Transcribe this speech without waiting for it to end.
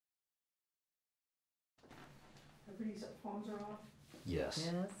Everybody's phones are off.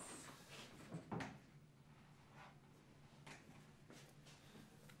 Yes. Yes.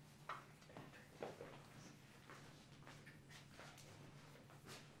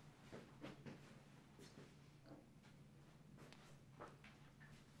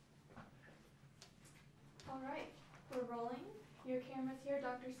 All right, we're rolling. Your camera's here.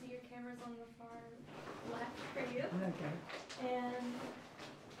 Dr. C, your camera's on the far left for you. Okay. And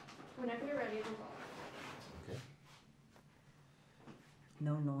whenever you're ready, we'll roll. Okay.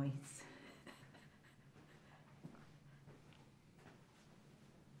 No noise.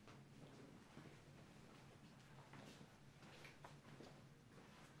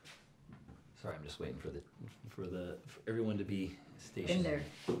 Sorry, I'm just waiting for everyone to be stationed. In their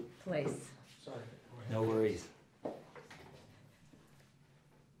place. Sorry. No worries. Am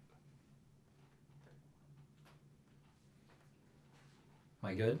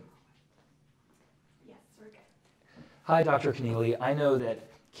I good? Yes, we're good. Hi, Dr. Connealy. I know that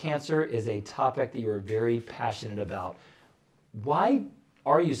cancer is a topic that you are very passionate about. Why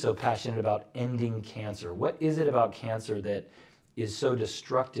are you so passionate about ending cancer? What is it about cancer that is so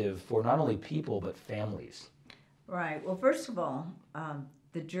destructive for not only people but families? Right. Well, first of all,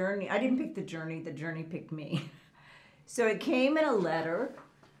 the journey, I didn't pick the journey picked me. So it came in a letter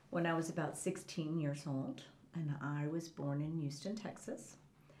when I was about 16 years old, and I was born in Houston, Texas.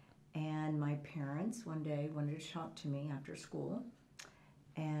 And my parents one day wanted to talk to me after school,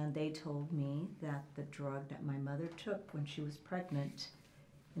 and they told me that the drug that my mother took when she was pregnant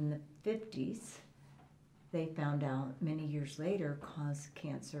in the 50s, they found out many years later caused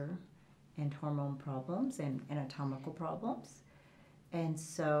cancer and hormone problems and anatomical problems. And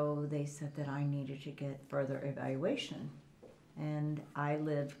so they said that I needed to get further evaluation. And I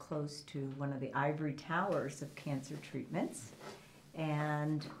lived close to one of the ivory towers of cancer treatments,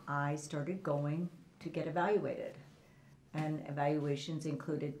 and I started going to get evaluated. And evaluations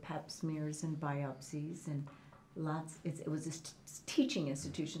included pap smears and biopsies and it was a teaching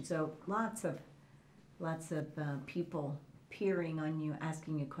institution, so lots of people peering on you,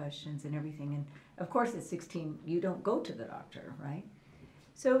 asking you questions and everything. And of course at 16, you don't go to the doctor, right?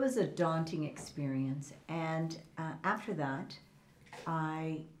 So it was a daunting experience. And after that,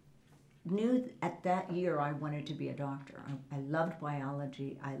 I knew at that year I wanted to be a doctor. I loved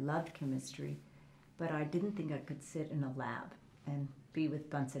biology, I loved chemistry, but I didn't think I could sit in a lab and be with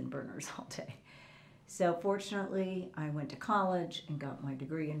Bunsen burners all day. So fortunately, I went to college and got my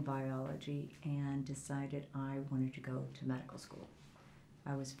degree in biology and decided I wanted to go to medical school.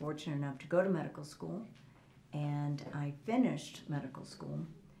 I was fortunate enough to go to medical school, and I finished medical school.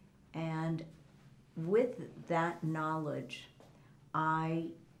 And with that knowledge, I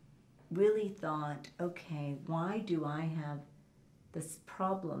really thought, okay, why do I have the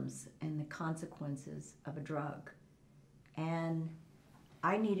problems and the consequences of a drug? And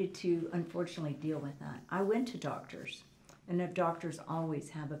I needed to, unfortunately, deal with that. I went to doctors, and the doctors always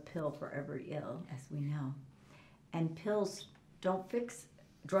have a pill for every ill, as we know. And pills don't fix,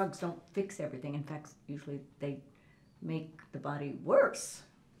 drugs don't fix everything. In fact, usually they make the body worse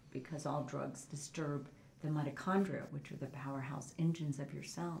because all drugs disturb the mitochondria, which are the powerhouse engines of your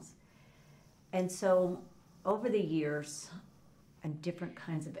cells. And so over the years and different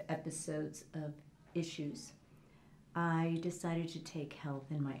kinds of episodes of issues, I decided to take health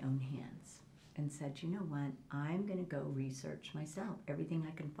in my own hands and said, you know what, I'm going to go research myself, everything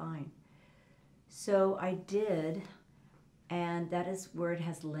I can find. So I did, and that is where it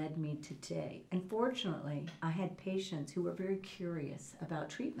has led me today. Unfortunately, I had patients who were very curious about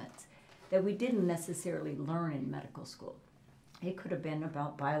treatments that we didn't necessarily learn in medical school. It could have been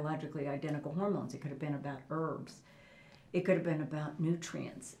about biologically identical hormones. It could have been about herbs. It could have been about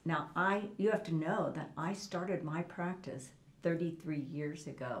nutrients. Now, you have to know that I started my practice 33 years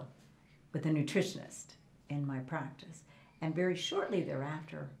ago with a nutritionist in my practice. And very shortly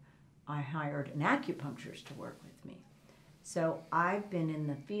thereafter, I hired an acupuncturist to work with me. So I've been in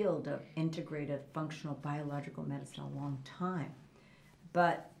the field of integrative functional biological medicine a long time.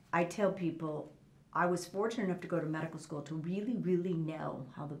 But I tell people, I was fortunate enough to go to medical school to really, really know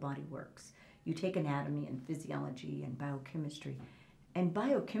how the body works. You take anatomy and physiology and biochemistry, and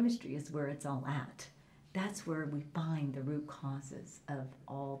biochemistry is where it's all at. That's where we find the root causes of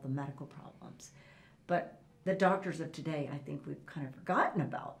all the medical problems. But the doctors of today, I think we've kind of forgotten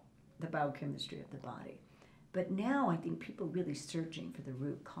about the biochemistry of the body. But now I think people are really searching for the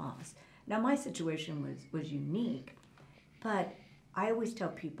root cause. Now my situation was unique, but I always tell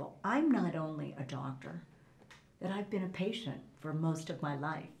people, I'm not only a doctor, that I've been a patient for most of my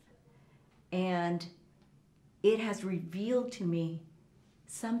life. And it has revealed to me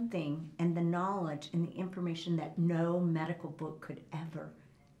something and the knowledge and the information that no medical book could ever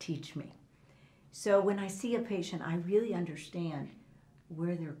teach me. So when I see a patient, I really understand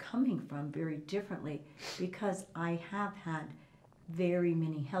where they're coming from very differently, because I have had very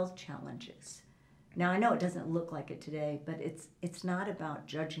many health challenges. Now I know it doesn't look like it today, but it's not about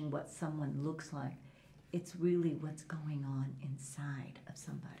judging what someone looks like. It's really what's going on inside of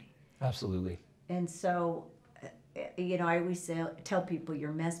somebody. Absolutely. And so, you know, I always tell people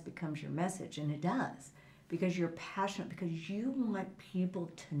your mess becomes your message, and it does, because you're passionate, because you want people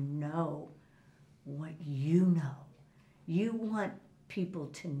to know what you know. You want people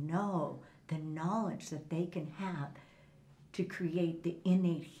to know the knowledge that they can have to create the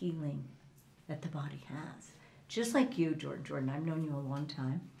innate healing that the body has. Just like you, Jordan. I've known you a long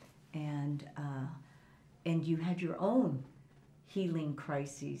time, and you had your own healing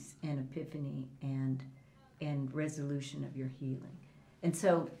crises and epiphany and resolution of your healing. And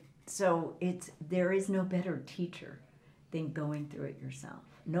so there is no better teacher than going through it yourself.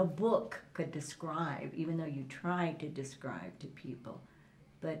 No book could describe, even though you try to describe to people,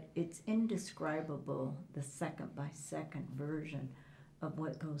 but it's indescribable, the second by second version of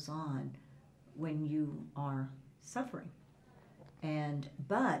what goes on when you are suffering.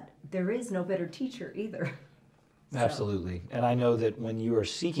 But there is no better teacher either. Absolutely. And I know that when you are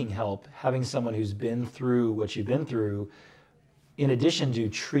seeking help, having someone who's been through what you've been through, in addition to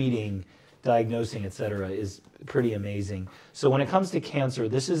treating, diagnosing, et cetera, is pretty amazing. So when it comes to cancer,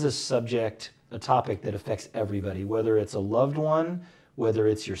 this is a topic that affects everybody, whether it's a loved one, whether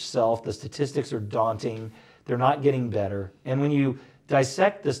it's yourself. The statistics are daunting. They're not getting better. And when you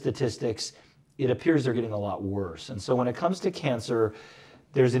dissect the statistics, it appears they're getting a lot worse. And so when it comes to cancer,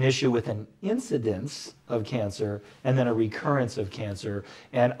 there's an issue with an incidence of cancer and then a recurrence of cancer.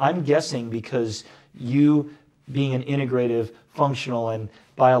 And I'm guessing because you, being an integrative, functional, and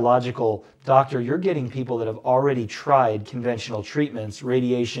biological doctor, you're getting people that have already tried conventional treatments,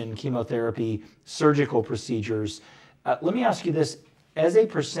 radiation, chemotherapy, surgical procedures. Let me ask you this. As a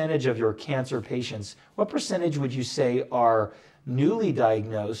percentage of your cancer patients, what percentage would you say are newly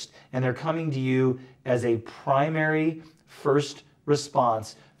diagnosed and they're coming to you as a primary first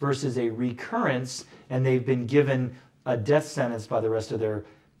response versus a recurrence and they've been given a death sentence by the rest of their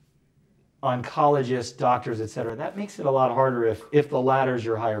oncologists, doctors, et cetera? That makes it a lot harder if the latter is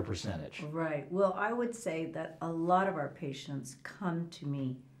your higher percentage. Right. Well, I would say that a lot of our patients come to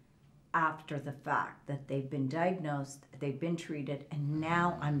me after the fact that they've been diagnosed, they've been treated, and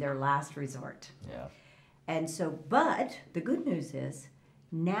now I'm their last resort. Yeah. And so, but the good news is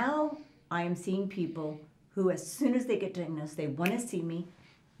now I am seeing people who, as soon as they get diagnosed, they want to see me.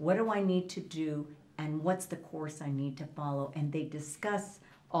 What do I need to do? And what's the course I need to follow? And they discuss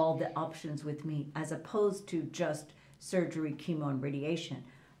all the options with me, as opposed to just surgery, chemo, and radiation.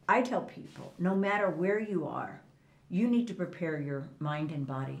 I tell people, no matter where you are, you need to prepare your mind and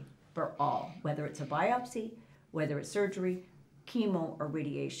body for all, whether it's a biopsy, whether it's surgery, chemo, or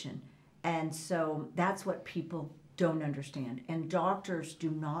radiation. And so that's what people don't understand. And doctors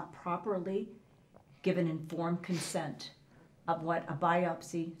do not properly give an informed consent of what a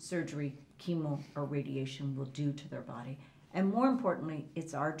biopsy, surgery, chemo, or radiation will do to their body. And more importantly,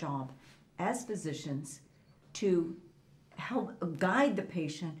 it's our job as physicians to help guide the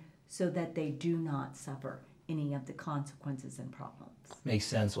patient so that they do not suffer any of the consequences and problems. Makes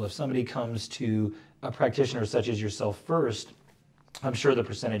sense. Well, if somebody comes to a practitioner such as yourself first, I'm sure the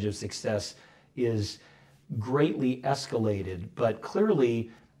percentage of success is greatly escalated, but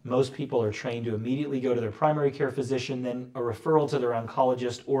clearly most people are trained to immediately go to their primary care physician, then a referral to their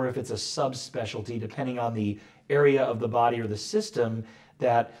oncologist, or if it's a subspecialty, depending on the area of the body or the system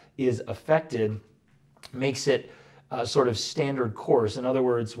that is affected, makes it sort of standard course. In other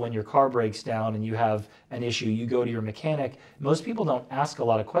words, when your car breaks down and you have an issue, you go to your mechanic. Most people don't ask a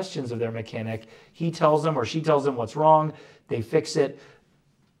lot of questions of their mechanic. He tells them or she tells them what's wrong. They fix it.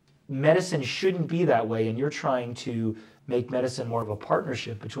 Medicine shouldn't be that way, and you're trying to make medicine more of a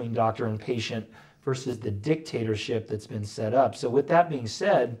partnership between doctor and patient versus the dictatorship that's been set up. So with that being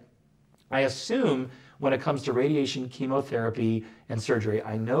said, I assume when it comes to radiation, chemotherapy, and surgery,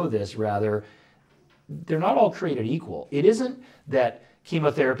 I know this rather, they're not all created equal. It isn't that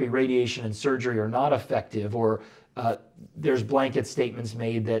chemotherapy, radiation, and surgery are not effective, or there's blanket statements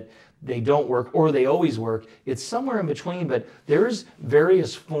made that they don't work or they always work. It's somewhere in between, but there's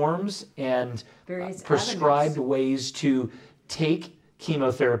various forms and prescribed ways to take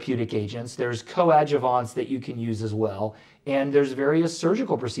chemotherapeutic agents. There's coadjuvants that you can use as well, and there's various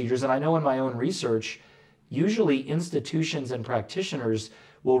surgical procedures. And I know in my own research, usually institutions and practitioners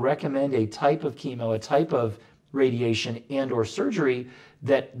will recommend a type of chemo, a type of radiation and or surgery,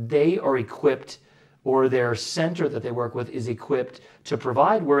 that they are equipped, or their center that they work with is equipped to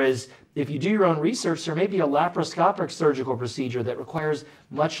provide. Whereas if you do your own research, there may be a laparoscopic surgical procedure that requires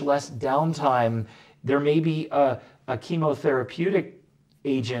much less downtime. There may be a chemotherapeutic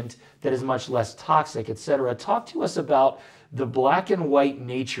agent that is much less toxic, et cetera. Talk to us about the black and white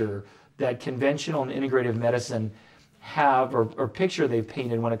nature that conventional and integrative medicine have, or picture they've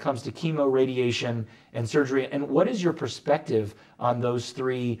painted when it comes to chemo, radiation, and surgery. And what is your perspective on those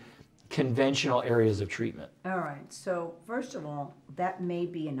three conventional areas of treatment? All right, so first of all, that may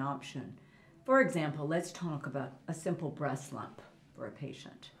be an option. For example, let's talk about a simple breast lump for a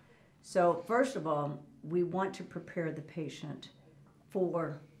patient. So first of all, we want to prepare the patient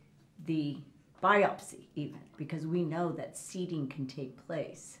for the biopsy even, because we know that seeding can take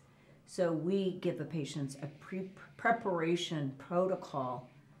place. So we give the patients a preparation protocol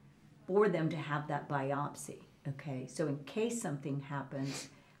for them to have that biopsy, okay? So in case something happens,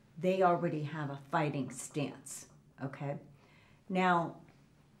 they already have a fighting stance, okay? Now,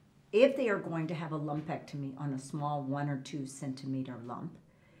 if they are going to have a lumpectomy on a small 1 or 2 centimeter lump,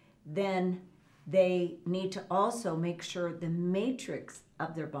 then they need to also make sure the matrix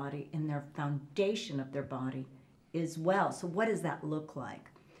of their body and their foundation of their body is well. So what does that look like?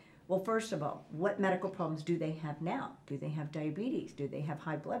 Well, first of all, what medical problems do they have now? Do they have diabetes? Do they have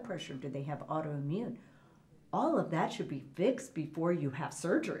high blood pressure? Do they have autoimmune? All of that should be fixed before you have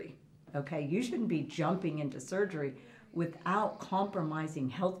surgery, okay? You shouldn't be jumping into surgery without compromising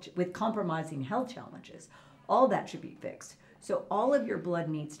health challenges. All that should be fixed. So all of your blood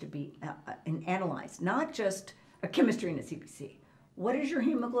needs to be analyzed, not just a chemistry and a CBC. What is your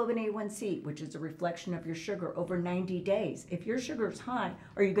hemoglobin A1C, which is a reflection of your sugar over 90 days? If your sugar is high,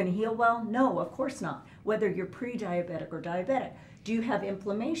 are you going to heal well? No, of course not, whether you're pre-diabetic or diabetic. Do you have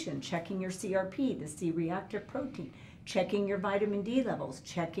inflammation? Checking your CRP, the C-reactive protein, checking your vitamin D levels,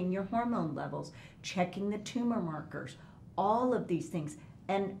 checking your hormone levels, checking the tumor markers, all of these things.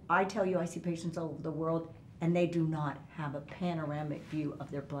 And I tell you, I see patients all over the world, and they do not have a panoramic view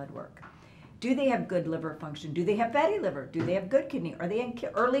of their blood work. Do they have good liver function? Do they have fatty liver? Do they have good kidney? Are they in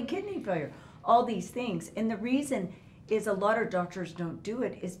early kidney failure? All these things. And the reason is a lot of doctors don't do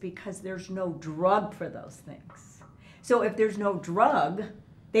it is because there's no drug for those things. So if there's no drug,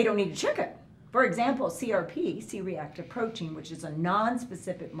 they don't need to check it. For example, CRP, C-reactive protein, which is a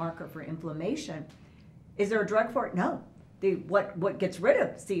non-specific marker for inflammation, is there a drug for it? No. What gets rid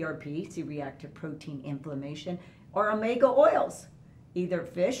of CRP, C-reactive protein inflammation, are omega oils, either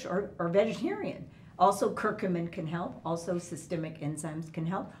fish or vegetarian. Also curcumin can help. Also systemic enzymes can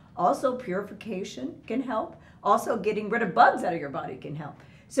help. Also purification can help. Also getting rid of bugs out of your body can help.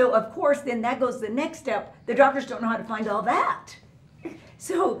 So of course, then that goes to the next step. The doctors don't know how to find all that.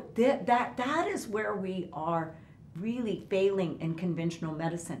 So that is where we are really failing in conventional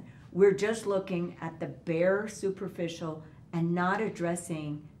medicine. We're just looking at the bare superficial and not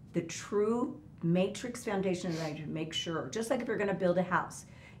addressing the true matrix foundation that I to make sure. Just like if you're going to build a house,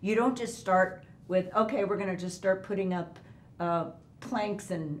 you don't just start with, okay, we're going to just start putting up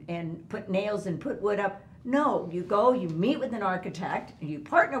planks and put nails and put wood up. No, you go, you meet with an architect, and you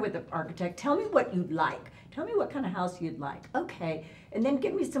partner with the architect. Tell me what you'd like. Tell me what kind of house you'd like. Okay, and then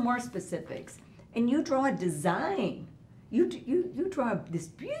give me some more specifics. And you draw a design. You draw this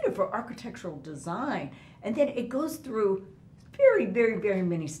beautiful architectural design, and then it goes through very, very, very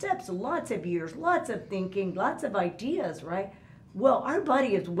many steps, lots of years, lots of thinking, lots of ideas, right? Well, our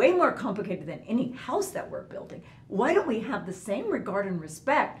body is way more complicated than any house that we're building. Why don't we have the same regard and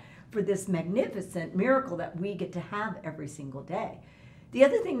respect for this magnificent miracle that we get to have every single day? The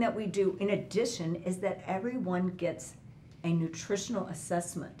other thing that we do in addition is that everyone gets a nutritional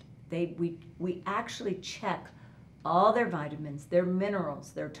assessment. We actually check all their vitamins, their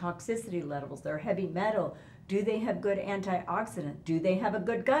minerals, their toxicity levels, their heavy metal. Do they have good antioxidant? Do they have a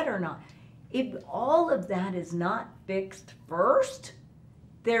good gut or not? If all of that is not fixed first,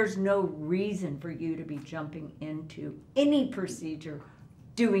 there's no reason for you to be jumping into any procedure,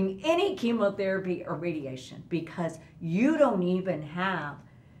 doing any chemotherapy or radiation, because you don't even have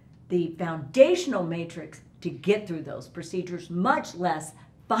the foundational matrix to get through those procedures, much less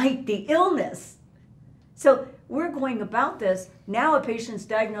fight the illness. So we're going about this. Now a patient's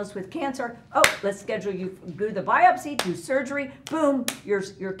diagnosed with cancer. Oh, let's schedule you, do the biopsy, do surgery. Boom,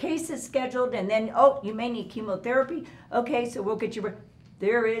 your case is scheduled. And then, oh, you may need chemotherapy. Okay, so we'll get you.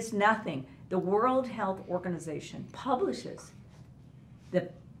 There is nothing. The World Health Organization publishes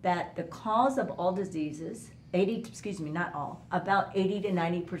that the cause of all diseases, about 80 to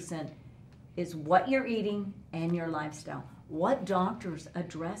 90% is what you're eating and your lifestyle. What doctors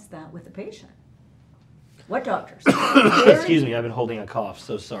address that with the patient? What doctors? Excuse me, I've been holding a cough,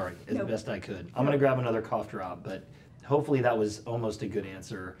 so sorry, as Nope. best I could. I'm gonna grab another cough drop, but hopefully that was almost a good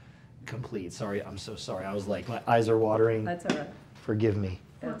answer. Complete. Sorry, I'm so sorry. I was like, my eyes are watering. That's all right. Forgive me.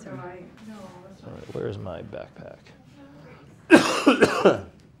 That's all right. All right, where's my backpack? Oh,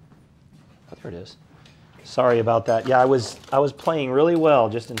 there it is. Sorry about that. Yeah, I was playing really well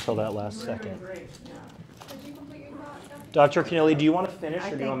just until that last second. Did you complete your thought, Dr. Connealy, do you want to finish, or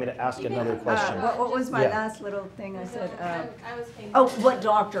do you think- want me to ask another question? What was my Yeah. last little thing I said? I was paying Oh, attention. what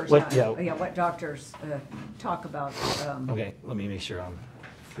doctors? What- yeah. What doctors talk about? Okay, let me make sure I'm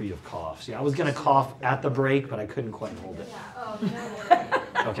free of coughs. Yeah, I was gonna cough at the break, but I couldn't quite hold it. Yeah, oh, no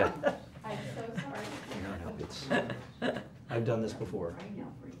worries. Okay. I'm so sorry. No, it's, I've done this before.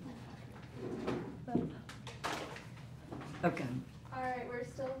 Okay. All right, we're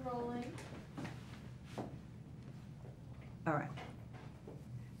still rolling. All right.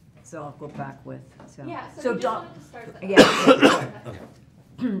 So I'll go back with so. Yeah, so So we just doc. wanted to start that. Yeah.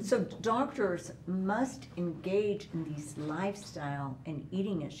 Okay. So doctors must engage in these lifestyle and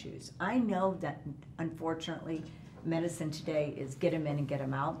eating issues. I know that unfortunately, medicine today is get them in and get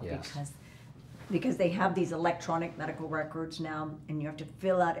them out Yes. because they have these electronic medical records now, and you have to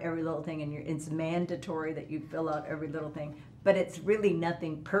fill out every little thing, and it's mandatory that you fill out every little thing. But it's really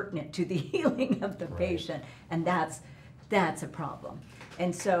nothing pertinent to the healing of the Right. patient, and that's a problem.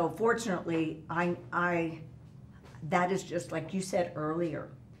 And so, fortunately, that is just like you said earlier.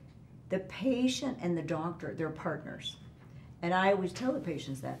 The patient and the doctor, they're partners. And I always tell the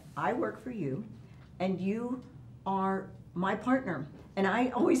patients that I work for you and you are my partner. And I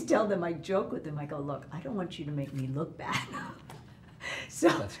always tell them, I joke with them, I go, look, I don't want you to make me look bad. So,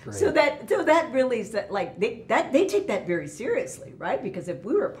 That's great. so that really is that, like they take that very seriously, right? Because if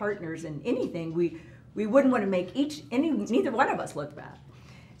we were partners in anything, we wouldn't want to make neither one of us look bad.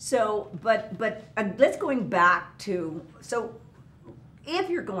 So, but let's going back to, so if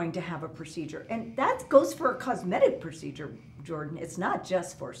you're going to have a procedure, and that goes for a cosmetic procedure, Jordan, it's not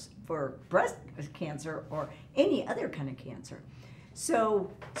just for breast cancer or any other kind of cancer.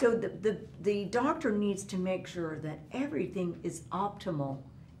 So the doctor needs to make sure that everything is optimal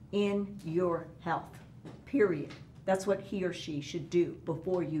in your health, period. That's what he or she should do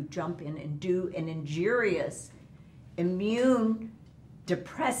before you jump in and do an injurious, immune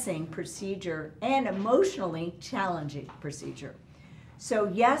depressing procedure and emotionally challenging procedure. So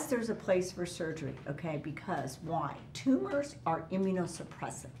yes, there's a place for surgery, okay, because why? Tumors are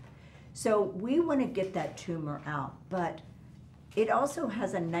immunosuppressive. So we want to get that tumor out, but it also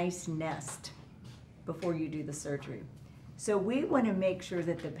has a nice nest before you do the surgery. So we want to make sure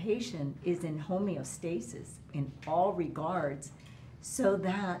that the patient is in homeostasis in all regards so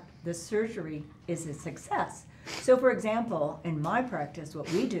that the surgery is a success. So for example, in my practice,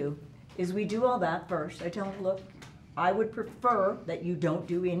 what we do is we do all that first. I tell them, look, I would prefer that you don't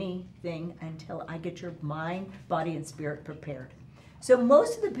do anything until I get your mind, body, and spirit prepared. So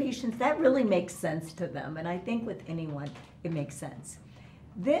most of the patients, that really makes sense to them, and I think with anyone, it makes sense.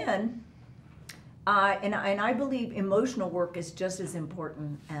 Then, and I believe emotional work is just as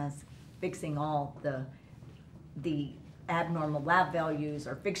important as fixing all the abnormal lab values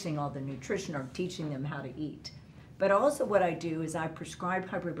or fixing all the nutrition or teaching them how to eat. But also what I do is I prescribe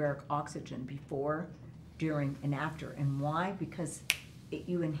hyperbaric oxygen before, during, and after. And why? Because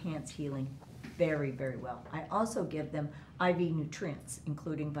you enhance healing very, very well. I also give them IV nutrients,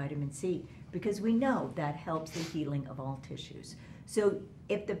 including vitamin C, because we know that helps the healing of all tissues. So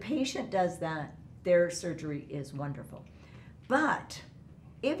if the patient does that, their surgery is wonderful. But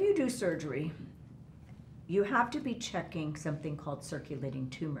if you do surgery, you have to be checking something called circulating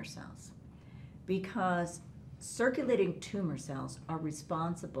tumor cells, because circulating tumor cells are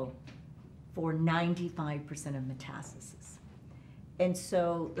responsible for 95% of metastasis. And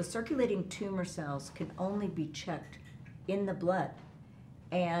so the circulating tumor cells can only be checked in the blood.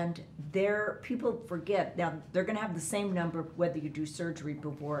 And people forget, now they're gonna have the same number whether you do surgery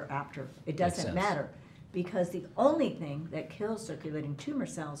before or after. It doesn't sense. matter, because the only thing that kills circulating tumor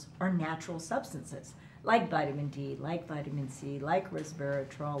cells are natural substances, like vitamin D, like vitamin C, like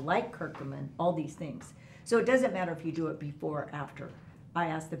resveratrol, like curcumin, all these things. So it doesn't matter if you do it before or after. I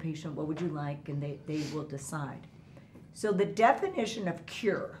ask the patient, what would you like? And they will decide. So the definition of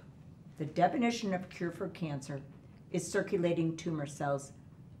cure for cancer is circulating tumor cells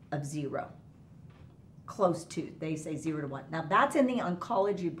of 0. Close to, they say 0 to 1. Now that's in the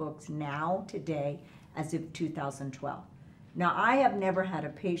oncology books now, today, as of 2012. Now I have never had a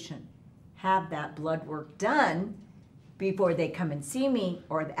patient have that blood work done before they come and see me,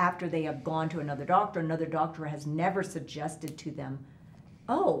 or after they have gone to another doctor. Another doctor has never suggested to them,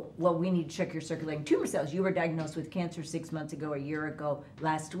 oh, well, we need to check your circulating tumor cells. You were diagnosed with cancer 6 months ago, a year ago,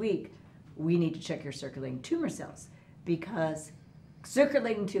 last week. We need to check your circulating tumor cells because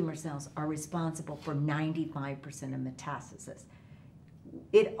circulating tumor cells are responsible for 95% of metastasis.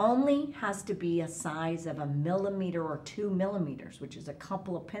 It only has to be a size of 1 millimeter or 2 millimeters, which is a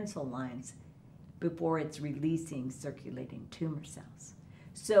couple of pencil lines, before it's releasing circulating tumor cells.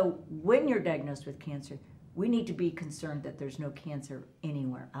 So when you're diagnosed with cancer, we need to be concerned that there's no cancer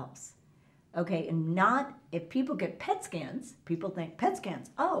anywhere else. Okay, and not, if people get PET scans, people think PET scans,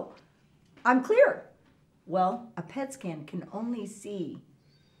 oh, I'm clear. Well, a PET scan can only see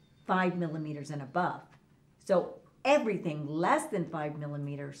 5 millimeters and above. So everything less than 5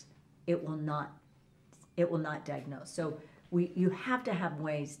 millimeters, it will not diagnose. So you have to have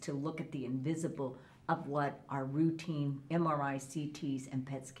ways to look at the invisible of what our routine MRIs, CTs, and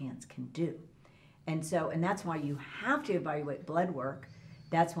PET scans can do. And that's why you have to evaluate blood work.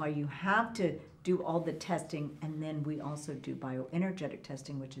 That's why you have to do all the testing, and then we also do bioenergetic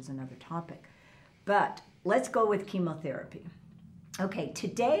testing, which is another topic. But let's go with chemotherapy. Okay,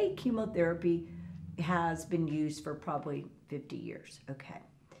 today chemotherapy has been used for probably 50 years, okay.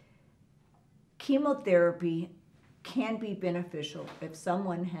 Chemotherapy can be beneficial if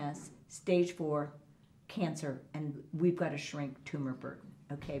someone has stage 4 cancer and we've got to shrink tumor burden,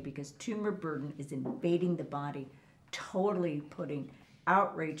 okay, because tumor burden is invading the body, totally putting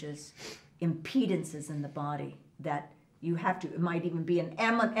outrageous impedances in the body that you have to, it might even be an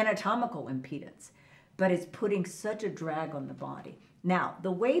anatomical impedance, but it's putting such a drag on the body. Now,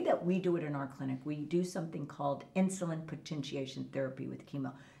 the way that we do it in our clinic, we do something called insulin potentiation therapy with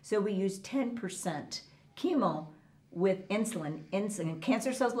chemo. So we use 10% chemo with insulin.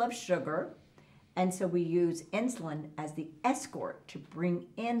 Cancer cells love sugar, and so we use insulin as the escort to bring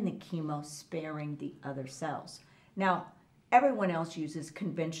in the chemo, sparing the other cells. Now, everyone else uses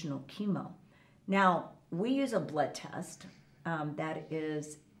conventional chemo. Now, we use a blood test that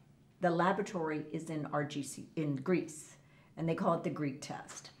is, the laboratory is in RGC, in Greece, and they call it the Greek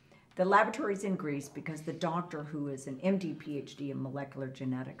test. The laboratory is in Greece because the doctor, who is an MD, PhD in molecular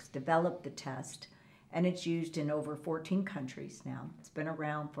genetics, developed the test, and it's used in over 14 countries now. It's been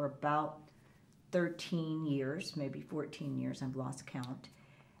around for about 13 years, maybe 14 years, I've lost count.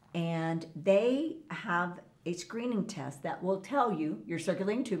 And they have a screening test that will tell you your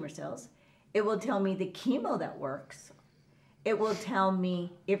circulating tumor cells. It will tell me the chemo that works. It will tell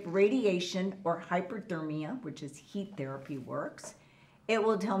me if radiation or hyperthermia, which is heat therapy, works. It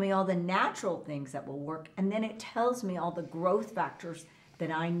will tell me all the natural things that will work. And then it tells me all the growth factors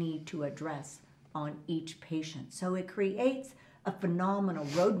that I need to address on each patient. So it creates a phenomenal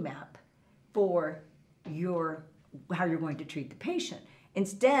roadmap for how you're going to treat the patient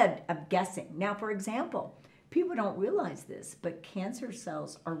instead of guessing. Now, for example, people don't realize this, but cancer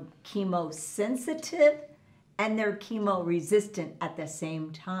cells are chemosensitive and they're chemo resistant at the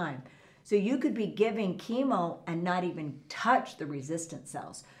same time. So you could be giving chemo and not even touch the resistant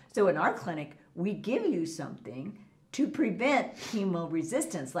cells. So in our clinic, we give you something to prevent chemo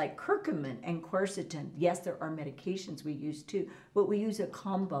resistance, like curcumin and quercetin. Yes, there are medications we use too, but we use a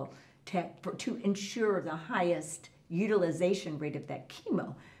combo to ensure the highest utilization rate of that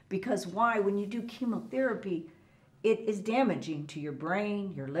chemo. Because why? When you do chemotherapy, it is damaging to your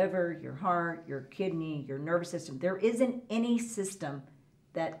brain, your liver, your heart, your kidney, your nervous system. There isn't any system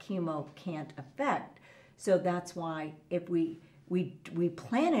that chemo can't affect. So that's why if we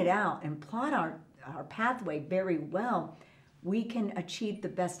plan it out and plot our pathway very well, we can achieve the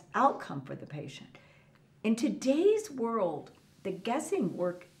best outcome for the patient. In today's world, the guessing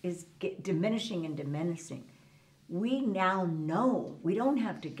work is diminishing and diminishing. We now know, we don't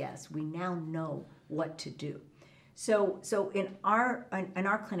have to guess, we now know what to do. So in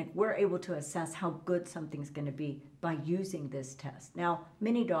our clinic, we're able to assess how good something's going to be by using this test. Now,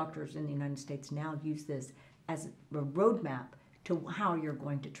 many doctors in the United States now use this as a roadmap to how you're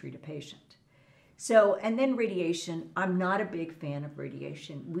going to treat a patient. So, and then radiation, I'm not a big fan of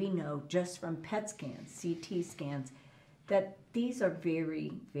radiation. We know just from PET scans, CT scans, that these are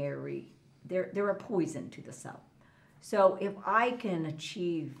very, very, they're a poison to the cell. So if I can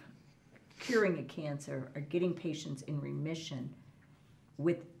achieve curing a cancer or getting patients in remission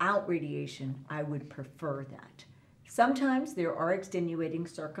without radiation, I would prefer that. Sometimes there are extenuating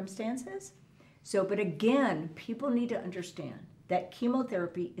circumstances. So, but again, people need to understand that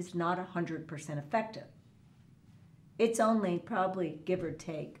chemotherapy is not 100% effective. It's only probably, give or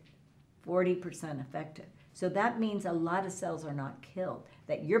take, 40% effective. So that means a lot of cells are not killed,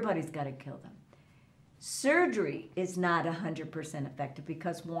 that your body's got to kill them. Surgery is not 100% effective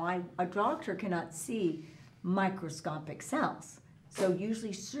because why? A doctor cannot see microscopic cells. So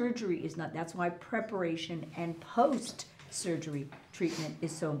usually surgery is not, that's why preparation and post-surgery treatment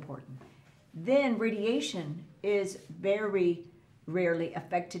is so important. Then radiation is very rarely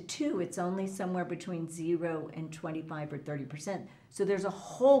affected too. It's only somewhere between 0 and 25 or 30%. So there's a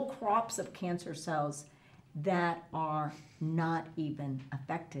whole crops of cancer cells that are not even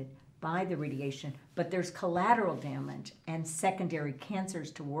affected by the radiation, but there's collateral damage and secondary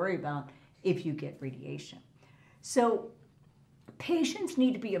cancers to worry about if you get radiation. So patients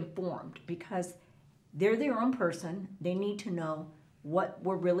need to be informed because they're their own person. They need to know what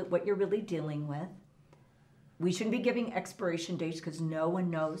you're really dealing with. We shouldn't be giving expiration dates because no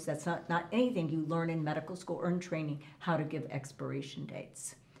one knows. That's not anything you learn in medical school or in training, how to give expiration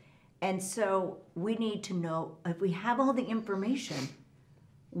dates. And so we need to know, if we have all the information,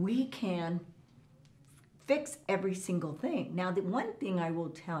 we can fix every single thing. Now, the one thing I will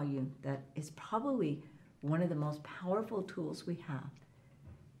tell you that is probably one of the most powerful tools we have,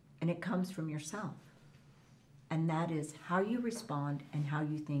 and it comes from yourself, and that is how you respond and how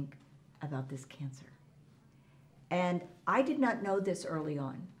you think about this cancer. And I did not know this early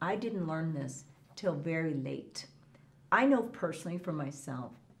on. I didn't learn this till very late. I know personally for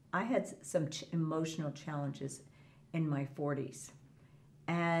myself, I had some emotional challenges in my 40s.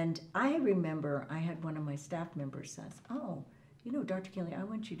 And I remember I had one of my staff members says, oh, you know, Dr. Connealy, I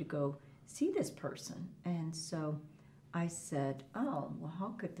want you to go see this person. And so I said, oh, well, how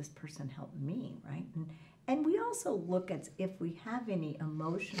could this person help me, right? And we also look at if we have any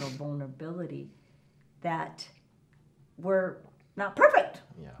emotional vulnerability that we're not perfect.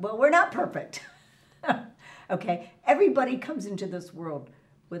 Yeah. Well, we're not perfect. Okay? Everybody comes into this world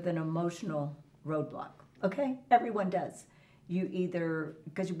with an emotional roadblock. Okay? Everyone does. You either,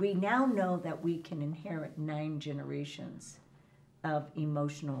 because we now know that we can inherit 9 generations of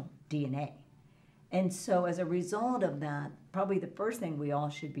emotional DNA. And so as a result of that, probably the first thing we all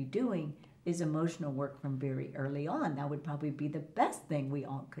should be doing is emotional work from very early on. That would probably be the best thing we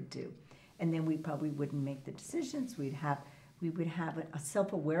all could do. And then we probably wouldn't make the decisions. We would have a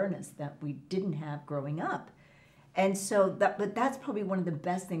self-awareness that we didn't have growing up. And so but that's probably one of the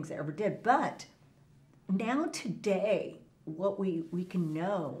best things I ever did. But now today, what we can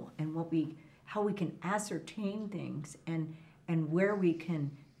know and how we can ascertain things and where we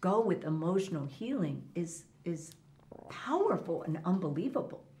can go with emotional healing is powerful and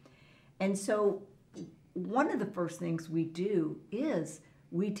unbelievable. And so one of the first things we do is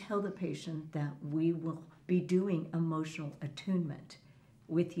we tell the patient that we will be doing emotional attunement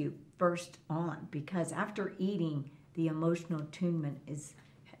with you first on, because after eating, the emotional attunement is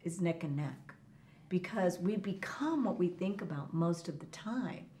neck and neck, because we become what we think about most of the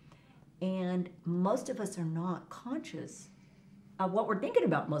time. And most of us are not conscious of what we're thinking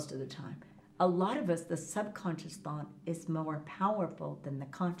about most of the time. A lot of us, the subconscious thought is more powerful than the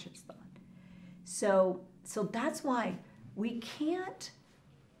conscious thought. So that's why we can't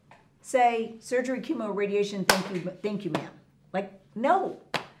say surgery, chemo, radiation, thank you, ma'am. Like, no.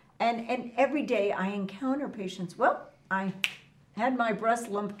 And every day I encounter patients, well, I had my breast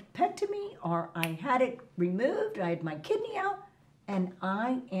lumpectomy, or I had it removed, I had my kidney out, and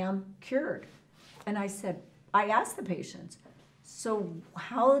I am cured. And I asked the patients, so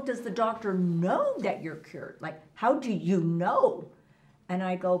how does the doctor know that you're cured? Like, how do you know? And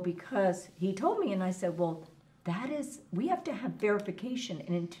I go, because he told me. And I said, well, we have to have verification.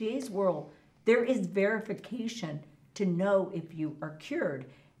 And in today's world, there is verification to know if you are cured.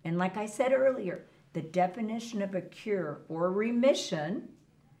 And like I said earlier, the definition of a cure or remission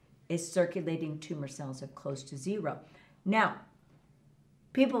is circulating tumor cells of close to 0. Now,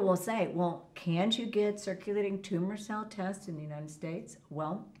 people will say, well, can't you get circulating tumor cell tests in the United States?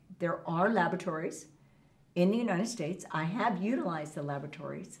 Well, there are laboratories in the United States. I have utilized the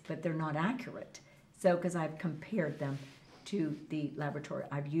laboratories, but they're not accurate. So, because I've compared them to the laboratory.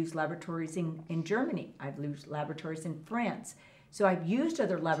 I've used laboratories in Germany. I've used laboratories in France. So I've used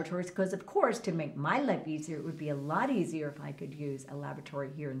other laboratories because, of course, to make my life easier, it would be a lot easier if I could use a laboratory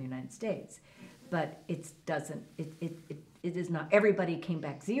here in the United States. But it is not, everybody came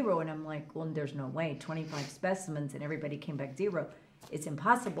back 0, and I'm like, well, there's no way, 25 specimens and everybody came back 0. It's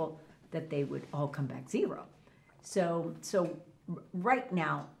impossible that they would all come back 0. So right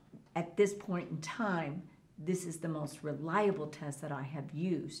now, at this point in time, this is the most reliable test that I have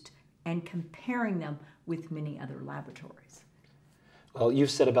used, and comparing them with many other laboratories. Well,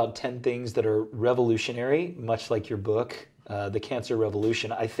 you've said about 10 things that are revolutionary, much like your book, The Cancer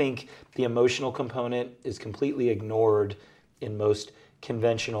Revolution. I think the emotional component is completely ignored in most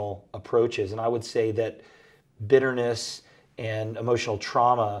conventional approaches. And I would say that bitterness and emotional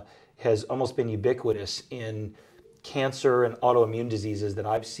trauma has almost been ubiquitous in cancer and autoimmune diseases that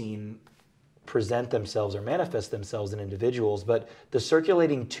I've seen present themselves or manifest themselves in individuals, but the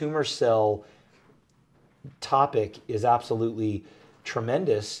circulating tumor cell topic is absolutely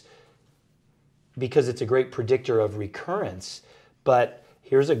tremendous because it's a great predictor of recurrence. But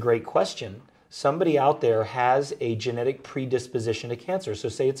here's a great question. Somebody out there has a genetic predisposition to cancer. So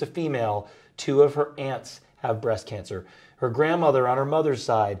say it's a female, 2 of her aunts have breast cancer. Her grandmother on her mother's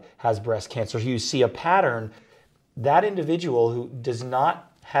side has breast cancer. You see a pattern. That individual who does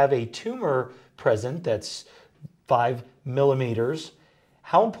not have a tumor present that's 5 millimeters,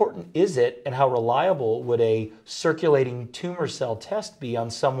 how important is it and how reliable would a circulating tumor cell test be on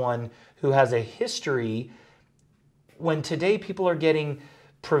someone who has a history when today people are getting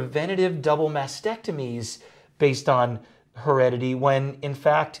preventative double mastectomies based on heredity, when in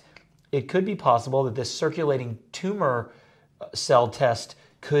fact it could be possible that this circulating tumor cell test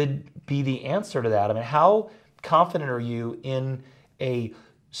could be the answer to that? I mean, how confident are you in a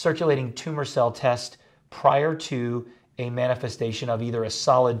circulating tumor cell test prior to a manifestation of either a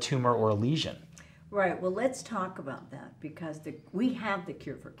solid tumor or a lesion? Right, well, let's talk about that because we have the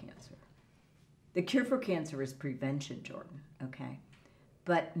cure for cancer. The cure for cancer is prevention, Jordan, okay?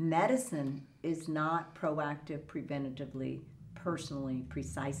 But medicine is not proactive, preventatively, personally,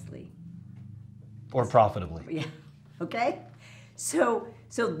 precisely. Or profitably. Yeah, okay? So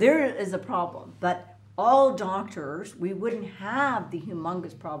there is a problem, but all doctors, we wouldn't have the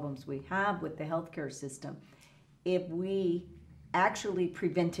humongous problems we have with the healthcare system if we actually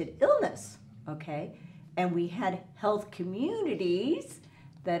prevented illness, okay? And we had health communities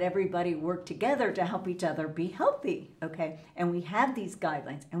that everybody worked together to help each other be healthy, okay? And we have these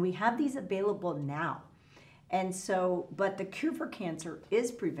guidelines, and we have these available now. And so, but the cure for cancer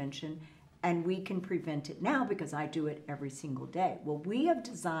is prevention, and we can prevent it now because I do it every single day. Well, we have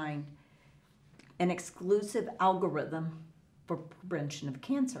designed an exclusive algorithm for prevention of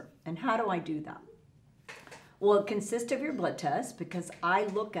cancer. And how do I do that? Well, it consists of your blood test because I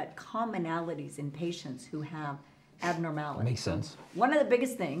look at commonalities in patients who have abnormalities. Makes sense. One of the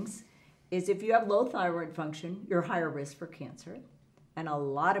biggest things is if you have low thyroid function, you're higher risk for cancer. And a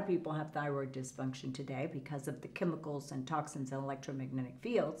lot of people have thyroid dysfunction today because of the chemicals and toxins and electromagnetic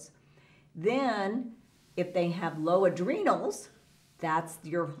fields. Then, if they have low adrenals, that's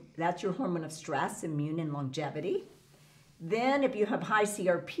your hormone of stress, immune, and longevity. Then, if you have high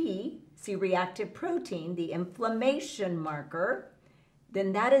CRP, C-reactive protein, the inflammation marker,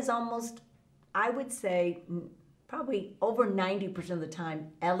 then that is almost, I would say, probably over 90% of the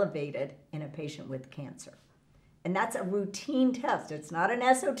time elevated in a patient with cancer. And that's a routine test. It's not an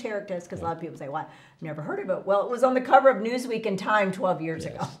esoteric test because a lot of people say, well, I've never heard of it. Well, it was on the cover of Newsweek and Time 12 years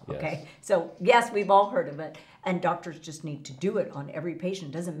ago. Okay. So yes, we've all heard of it. And doctors just need to do it on every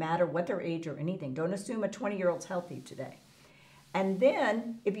patient. It doesn't matter what their age or anything. Don't assume a 20-year-old's healthy today. And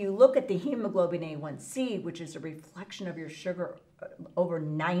then if you look at the hemoglobin A1C, which is a reflection of your sugar over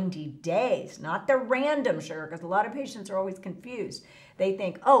 90 days, not the random sugar, because a lot of patients are always confused. They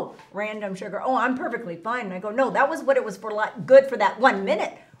think, oh, random sugar, oh, I'm perfectly fine. And I go, no, that was what it was for, good for that 1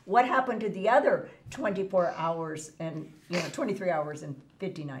 minute. What happened to the other 24 hours and 23 hours and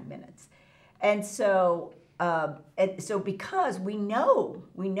 59 minutes? And so, because we know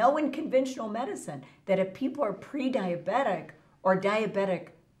in conventional medicine that if people are pre-diabetic or diabetic,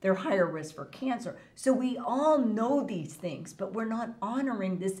 they're higher risk for cancer. So we all know these things, but we're not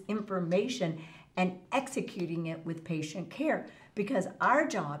honoring this information and executing it with patient care because our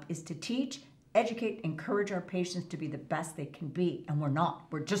job is to teach, educate, encourage our patients to be the best they can be. And we're not.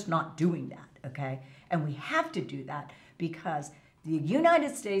 We're just not doing that, okay? And we have to do that because the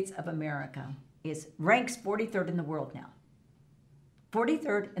United States of America ranks 43rd in the world now.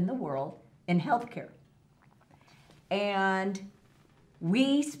 43rd in the world in healthcare. And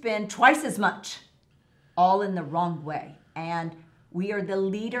we spend twice as much, all in the wrong way. And we are the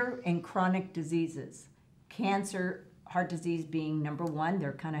leader in chronic diseases. Cancer, heart disease being number one,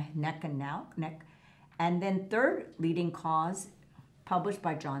 they're kind of neck and neck. And then third leading cause, published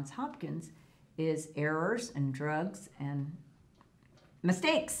by Johns Hopkins, is errors and drugs and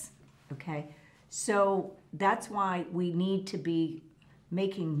mistakes, okay? So that's why we need to be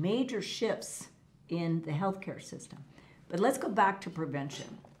making major shifts in the healthcare system. But let's go back to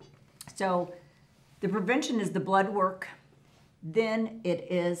prevention. So the prevention is the blood work. Then it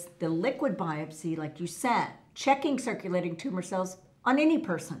is the liquid biopsy, like you said, checking circulating tumor cells on any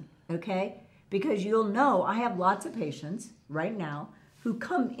person, okay? Because you'll know I have lots of patients right now who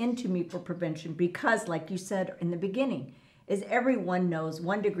come into me for prevention because, like you said in the beginning, is everyone knows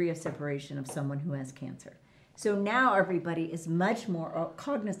 1 degree of separation of someone who has cancer. So now everybody is much more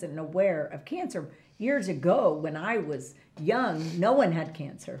cognizant and aware of cancer. years ago when I was young, no one had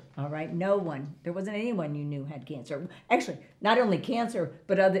cancer, all right? No one. There wasn't anyone you knew had cancer. Actually, not only cancer,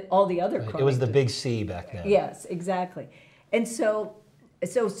 but all the other chronic It was the diseases. big C back then. Yes, exactly. And so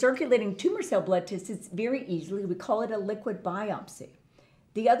circulating tumor cell blood test is very easily, we call it a liquid biopsy.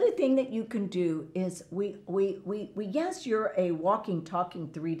 The other thing that you can do is yes, you're a walking, talking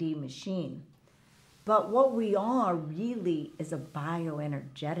 3D machine, but what we are really is a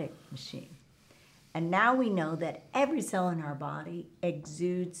bioenergetic machine. And now we know that every cell in our body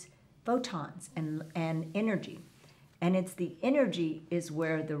exudes photons and energy. And it's the energy is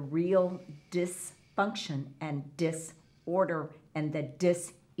where the real dysfunction and disorder and the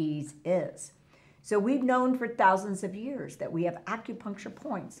dis-ease is. So we've known for thousands of years that we have acupuncture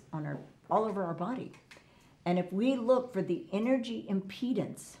points on all over our body. And if we look for the energy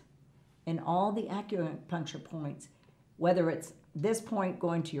impedance in all the acupuncture points, whether it's this point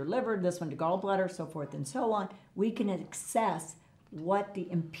going to your liver, this one to gallbladder, so forth and so on, we can assess what the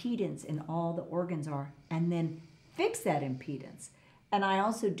impedance in all the organs are and then fix that impedance. And I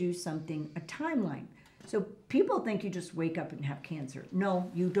also do a timeline. So people think you just wake up and have cancer. No,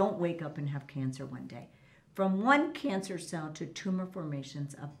 you don't wake up and have cancer one day. From one cancer cell to tumor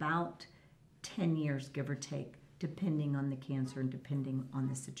formations, about 10 years, give or take, depending on the cancer and depending on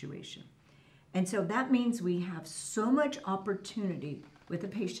the situation. And so that means we have so much opportunity with a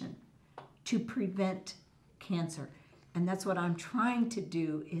patient to prevent cancer. And that's what I'm trying to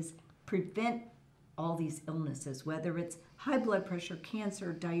do, is prevent all these illnesses, whether it's high blood pressure,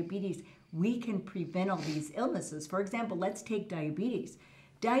 cancer, diabetes. We can prevent all these illnesses. For example, let's take diabetes.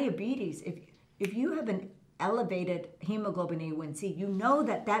 Diabetes, if you have an elevated hemoglobin A1C, you know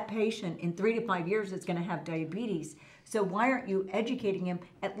that that patient in 3 to 5 years is going to have diabetes. So why aren't you educating him,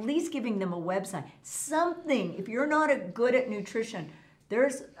 at least giving them a website, something? If you're not good at nutrition, we're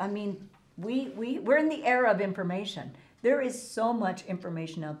in the era of information. There is so much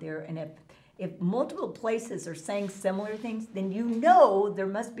information out there, and if multiple places are saying similar things, then you know there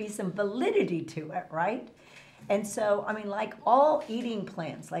must be some validity to it, right? And so, like all eating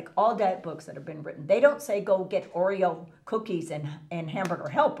plans, like all diet books that have been written, they don't say go get Oreo cookies and Hamburger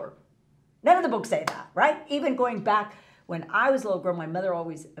Helper. None of the books say that, right? Even going back when I was a little girl, my mother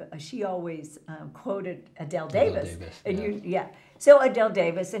always quoted Adele Davis. So Adele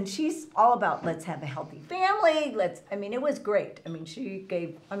Davis, and she's all about let's have a healthy family. It was great.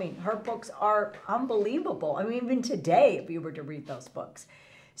 Her books are unbelievable. Even today, if you were to read those books.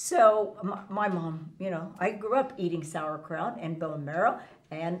 So my mom, I grew up eating sauerkraut and bone marrow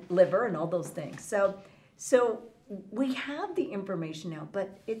and liver and all those things. So we have the information now,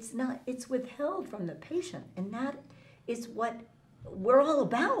 but it's withheld from the patient. And that is what we're all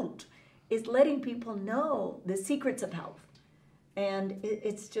about, is letting people know the secrets of health. And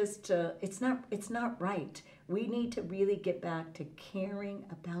it's not right. We need to really get back to caring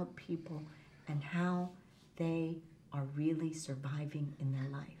about people and how they are really surviving in their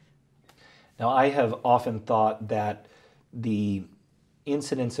life. Now, I have often thought that the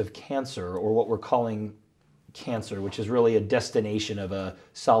incidence of cancer, or what we're calling cancer, which is really a destination of a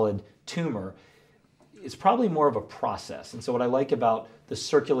solid tumor, is probably more of a process. And so what I like about the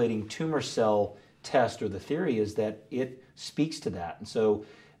circulating tumor cell test, or the theory, is that it speaks to that. And so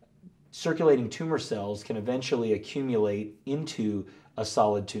circulating tumor cells can eventually accumulate into a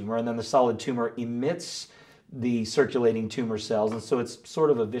solid tumor, and then the solid tumor emits the circulating tumor cells, and so it's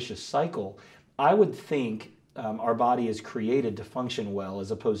sort of a vicious cycle. I would think our body is created to function well as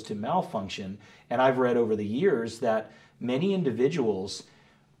opposed to malfunction, and I've read over the years that many individuals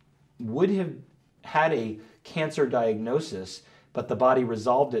would have had a cancer diagnosis, but the body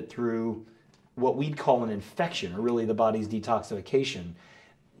resolved it through what we'd call an infection, or really the body's detoxification.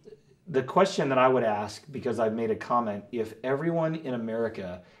 The question that I would ask, because I've made a comment, if everyone in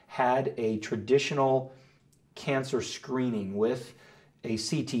America had a traditional cancer screening with a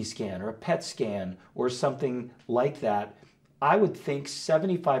CT scan or a PET scan or something like that, I would think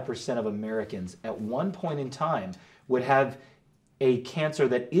 75% of Americans at one point in time would have a cancer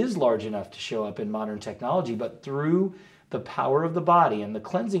that is large enough to show up in modern technology, but through the power of the body and the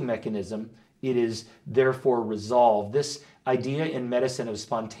cleansing mechanism, it is therefore resolved. This idea in medicine of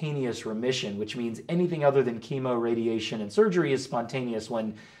spontaneous remission, which means anything other than chemo, radiation, and surgery is spontaneous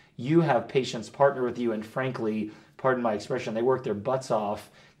when you have patients partner with you, and frankly, pardon my expression, they work their butts off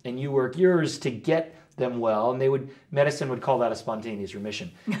and you work yours to get them well, and medicine would call that a spontaneous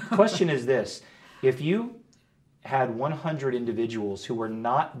remission. The question is this: if you had 100 individuals who were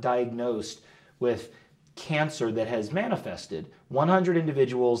not diagnosed with cancer that has manifested, 100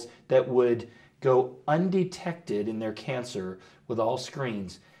 individuals that would go undetected in their cancer with all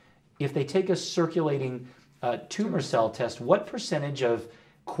screens, if they take a circulating tumor cell test, what percentage of,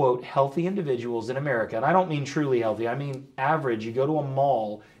 quote, healthy individuals in America, and I don't mean truly healthy, I mean average, you go to a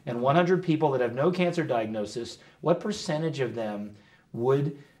mall and 100 people that have no cancer diagnosis, what percentage of them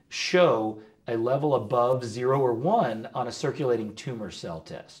would show a level above 0 or 1 on a circulating tumor cell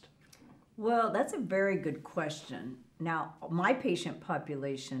test? Well, that's a very good question. Now, my patient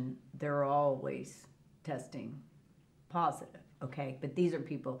population, they're always testing positive, okay? But these are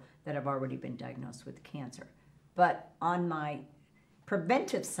people that have already been diagnosed with cancer. But on my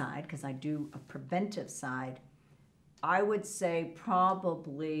preventive side, because I do a preventive side, I would say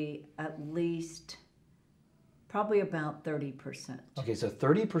probably about 30%. Okay, so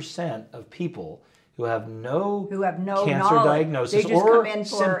 30% of people who have no cancer knowledge, diagnosis they just or come in for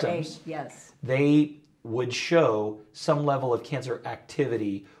symptoms, yes, they would show some level of cancer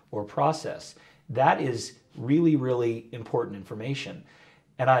activity or process. That is really, really important information.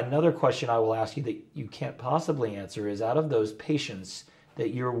 And another question I will ask you that you can't possibly answer is, out of those patients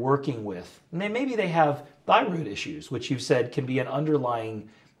that you're working with, and maybe they have thyroid issues, which you've said can be an underlying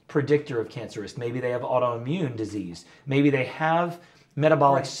predictor of cancer risk. Maybe they have autoimmune disease. Maybe they have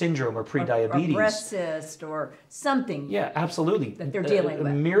metabolic syndrome or prediabetes. Or breast cyst or something. Yeah, absolutely. That they're dealing with.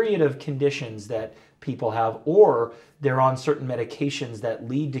 A myriad of conditions that people have, or they're on certain medications that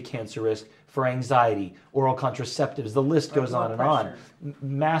lead to cancer risk for anxiety, oral contraceptives, the list goes on and on.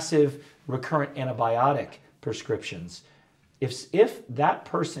 Massive recurrent antibiotic prescriptions. If that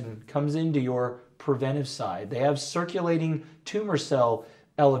person comes into your preventive side, they have circulating tumor cell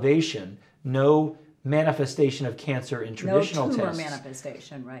elevation, no manifestation of cancer in traditional tests. No tumor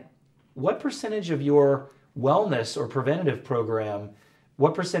manifestation, right. What percentage of your wellness or preventative program,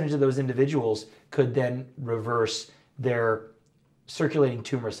 what percentage of those individuals could then reverse their circulating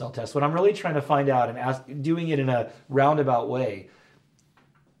tumor cell test? What I'm really trying to find out, and doing it in a roundabout way,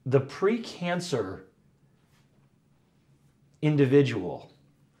 the pre-cancer individual,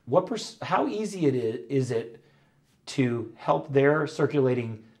 how easy is it to help their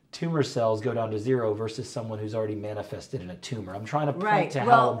circulating tumor cells go down to 0 versus someone who's already manifested in a tumor? I'm trying to point to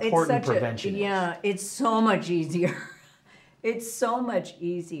how important prevention is. Yeah, it's so much easier. It's so much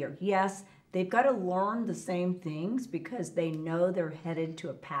easier. Yes, they've got to learn the same things because they know they're headed to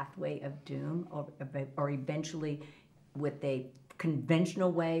a pathway of doom, or eventually with a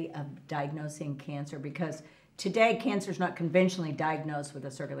conventional way of diagnosing cancer, because today cancer is not conventionally diagnosed with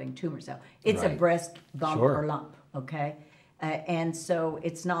a circulating tumor cell. It's a breast bump or lump, okay? And so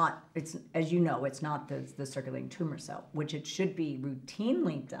it's not, as you know, it's not the circulating tumor cell, which it should be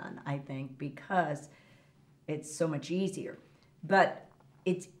routinely done, I think, because it's so much easier. But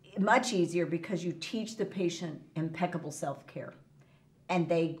it's much easier because you teach the patient impeccable self-care, and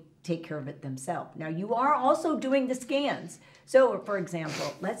they take care of it themselves. Now, you are also doing the scans. So, for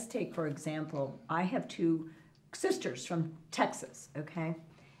example, let's take, for example, I have 2 sisters from Texas, okay?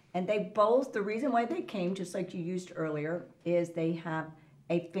 And they both, the reason why they came, just like you used earlier, is they have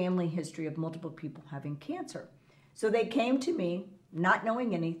a family history of multiple people having cancer. So they came to me not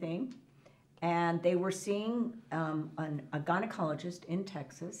knowing anything, and they were seeing a gynecologist in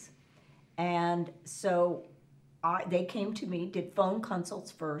Texas. And so they came to me, did phone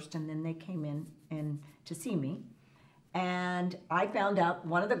consults first, and then they came in to see me. And I found out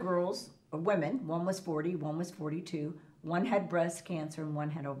one of the girls, or women, one was 40, one was 42, one had breast cancer and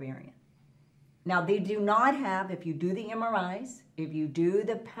one had ovarian. Now, they do not have, if you do the MRIs, if you do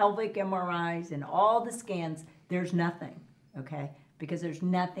the pelvic MRIs and all the scans, there's nothing, okay? Because there's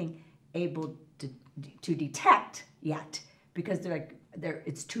nothing able to detect yet, because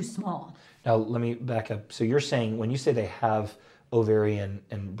it's too small. Now, let me back up. So you're saying, when you say they have ovarian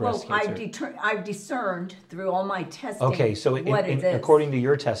and breast cancer... I've discerned through all my testing. Okay, so according to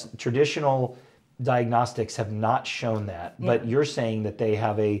your test, traditional diagnostics have not shown that, but you're saying that they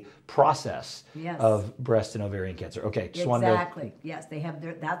have a process of breast and ovarian cancer. Okay, just exactly. Yes, they have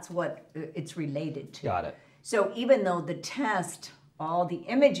that's what it's related to. Got it. So even though the test, all the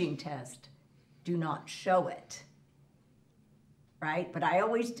imaging tests, do not show it, right? But I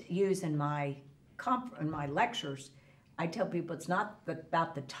always use in my lectures, I tell people it's not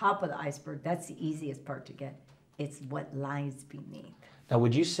about the top of the iceberg. That's the easiest part to get. It's what lies beneath. Now,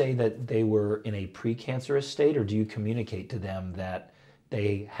 would you say that they were in a precancerous state, or do you communicate to them that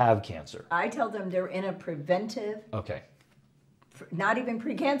they have cancer? I tell them they're in a preventive. Okay. Not even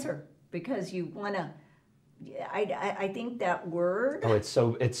precancer, because you want to. I think that word. Oh, it's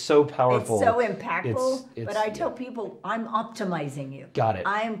so powerful. It's so impactful. But I tell people, I'm optimizing you. Got it.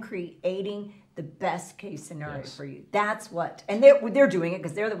 I am creating the best case scenario for you. That's what, and they're doing it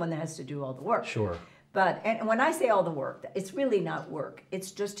because they're the one that has to do all the work. Sure. But, and when I say all the work, it's really not work.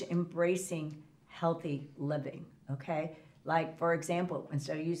 It's just embracing healthy living, okay? Like, for example,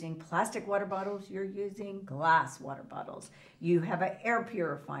 instead of using plastic water bottles, you're using glass water bottles. You have an air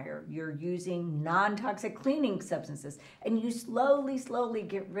purifier. You're using non-toxic cleaning substances. And you slowly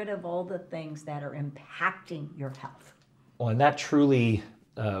get rid of all the things that are impacting your health. Well, and that truly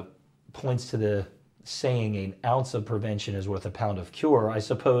points to the saying, an ounce of prevention is worth a pound of cure. I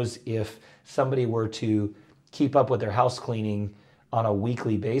suppose if somebody were to keep up with their house cleaning on a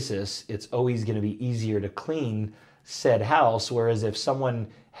weekly basis, it's always going to be easier to clean said house. Whereas if someone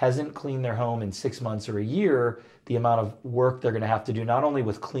hasn't cleaned their home in 6 months or a year, the amount of work they're going to have to do, not only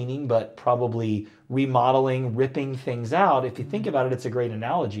with cleaning, but probably remodeling, ripping things out. If you think about it, it's a great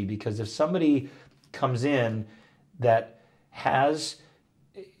analogy, because if somebody comes in that has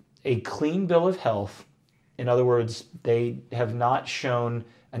a clean bill of health, in other words, they have not shown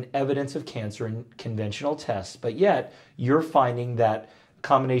an evidence of cancer in conventional tests, but yet you're finding that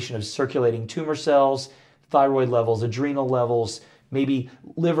combination of circulating tumor cells, thyroid levels, adrenal levels, maybe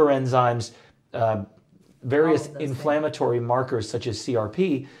liver enzymes, various inflammatory markers such as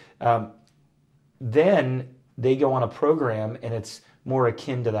CRP, then they go on a program and it's more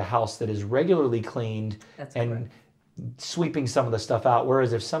akin to the house that is regularly cleaned. That's and correct. Sweeping some of the stuff out.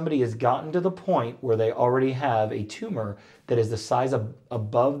 Whereas if somebody has gotten to the point where they already have a tumor that is the size of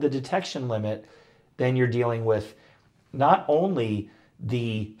above the detection limit, then you're dealing with not only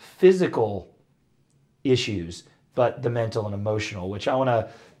the physical issues, but the mental and emotional, which I want to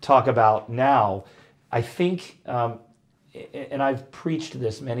talk about now. I think, and I've preached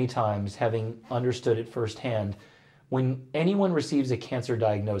this many times, having understood it firsthand, when anyone receives a cancer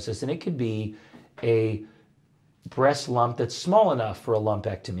diagnosis, and it could be a breast lump that's small enough for a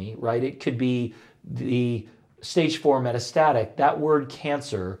lumpectomy, right? It could be the stage 4 metastatic. That word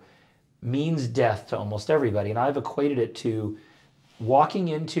cancer means death to almost everybody. And I've equated it to walking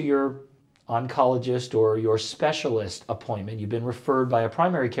into your oncologist or your specialist appointment. You've been referred by a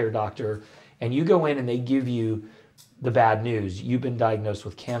primary care doctor, and you go in and they give you the bad news. You've been diagnosed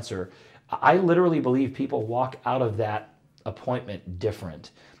with cancer. I literally believe people walk out of that appointment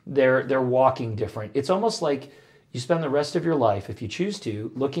different. They're walking different. It's almost like you spend the rest of your life, if you choose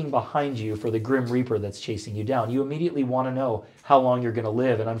to, looking behind you for the grim reaper that's chasing you down. You immediately want to know how long you're going to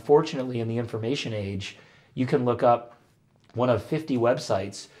live. And unfortunately, in the information age, you can look up one of 50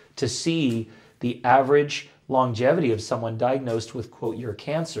 websites to see the average longevity of someone diagnosed with, quote, your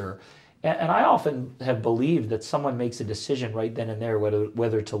cancer. And I often have believed that someone makes a decision right then and there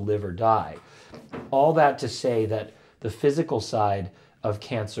whether to live or die. All that to say that the physical side of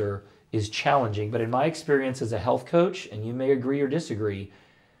cancer is challenging, but in my experience as a health coach, and you may agree or disagree,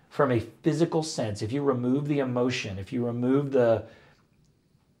 from a physical sense, if you remove the emotion, if you remove the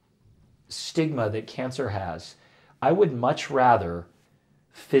stigma that cancer has, I would much rather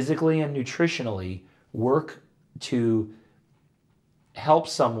physically and nutritionally work to help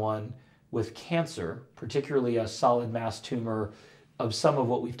someone with cancer, particularly a solid mass tumor of some of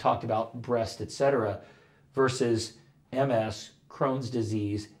what we've talked about, breast, etc., versus MS, Crohn's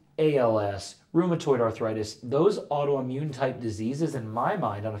disease, ALS, rheumatoid arthritis. Those autoimmune type diseases, in my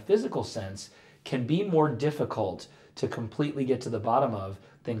mind, on a physical sense, can be more difficult to completely get to the bottom of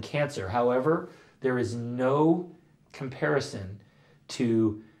than cancer. However, there is no comparison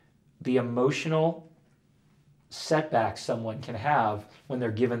to the emotional setbacks someone can have when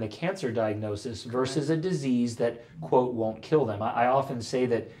they're given the cancer diagnosis versus a disease that, quote, won't kill them. I often say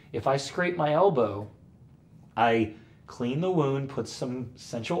that if I scrape my elbow, I clean the wound, put some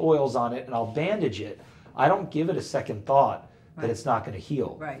essential oils on it, and I'll bandage it. I don't give it a second thought that it's not going to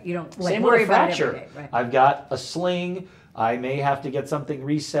heal. Right. You don't Same worry with a about it fracture. every day. Right. I've got a sling. I may have to get something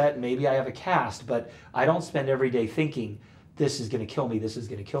reset. Maybe I have a cast, but I don't spend every day thinking, this is going to kill me, this is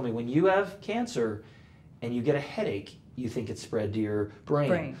going to kill me. When you have cancer and you get a headache, you think it's spread to your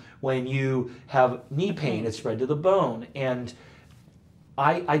brain. When you have knee pain, it's spread to the bone. And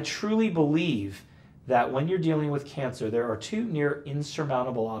I truly believe that when you're dealing with cancer, there are two near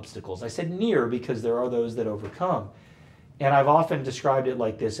insurmountable obstacles. I said near because there are those that overcome. And I've often described it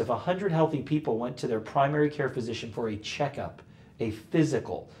like this. If 100 healthy people went to their primary care physician for a checkup, a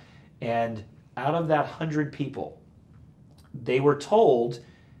physical, and out of that 100 people, they were told,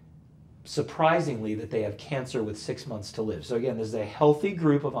 surprisingly, that they have cancer with 6 months to live. So again, this is a healthy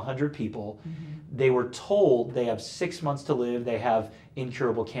group of 100 people. They were told they have 6 months to live, they have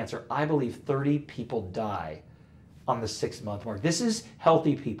incurable cancer. I believe 30 people die on the 6 month mark. This is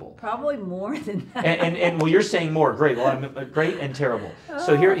healthy people. Probably more than that. And well, you're saying more. Great. Well, I'm great and terrible.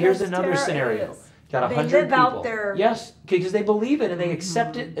 So here's another scenario. Got 100 they live people. Out their... Yes, because they believe it and they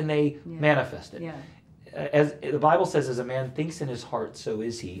accept it and they manifest it. Yeah. as the Bible says, as a man thinks in his heart, so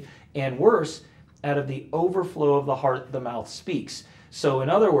is he. And worse, out of the overflow of the heart, the mouth speaks. So in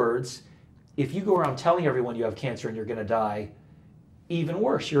other words, if you go around telling everyone you have cancer and you're going to die, even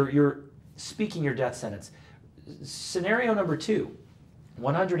worse, you're speaking your death sentence. Scenario number 2,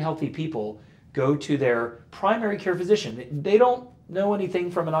 100 healthy people go to their primary care physician. They don't know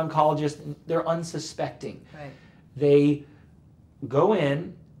anything from an oncologist. They're unsuspecting. Right. They go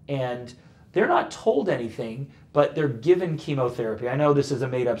in and they're not told anything, but they're given chemotherapy. I know this is a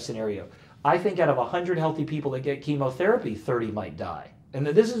made-up scenario. I think out of 100 healthy people that get chemotherapy, 30 might die. And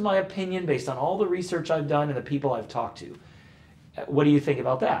this is my opinion based on all the research I've done and the people I've talked to. What do you think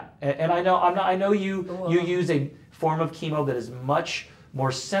about that? And I know you use a form of chemo that is much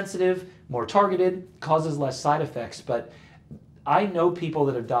more sensitive, more targeted, causes less side effects, but I know people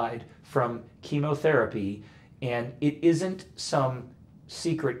that have died from chemotherapy, and it isn't some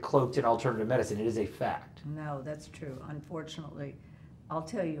secret cloaked in alternative medicine. It is a fact. No, that's true. Unfortunately, I'll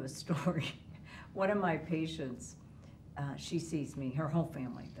tell you a story. One of my patients, she sees me, her whole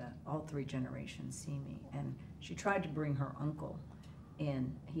family, all 3 generations see me, and she tried to bring her uncle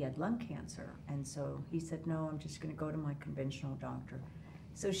in. He had lung cancer, and so he said, no, I'm just going to go to my conventional doctor.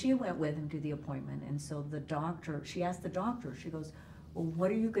 So she went with him to the appointment, and so the doctor, she asked the doctor, she goes, well, what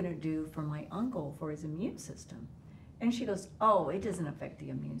are you going to do for my uncle for his immune system? And she goes, oh, it doesn't affect the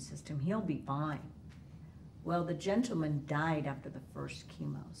immune system. He'll be fine. Well, the gentleman died after the first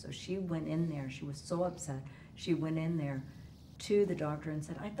chemo. So she went in there. She was so upset. She went in there to the doctor and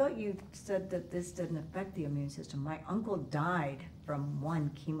said, I thought you said that this didn't affect the immune system. My uncle died from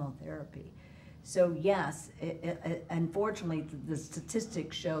 1 chemotherapy. So yes, unfortunately, the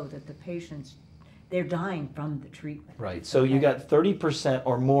statistics show that the patients, they're dying from the treatment. Right. So you got 30%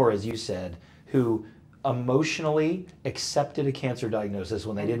 or more, as you said, who emotionally accepted a cancer diagnosis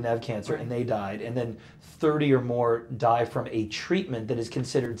when they didn't have cancer, and they died, and then 30 or more die from a treatment that is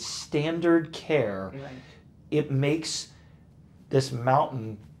considered standard care. Right. It makes this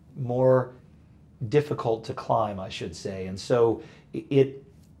mountain more difficult to climb, I should say. And so it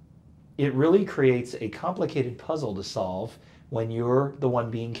really creates a complicated puzzle to solve when you're the one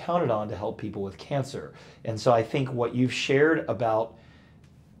being counted on to help people with cancer. And so I think what you've shared about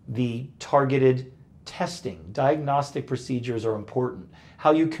the targeted testing, diagnostic procedures are important.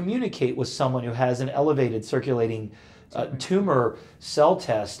 How you communicate with someone who has an elevated circulating tumor cell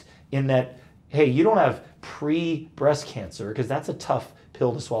test, in that, hey, you don't have pre-breast cancer, because that's a tough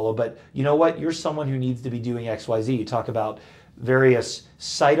pill to swallow, but you know what? You're someone who needs to be doing XYZ. You talk about various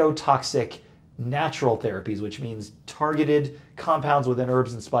cytotoxic natural therapies, which means targeted compounds within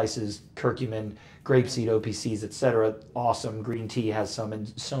herbs and spices, curcumin, grapeseed, OPCs, etc. Awesome. Green tea has some,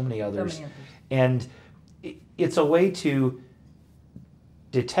 and so many others. And it's a way to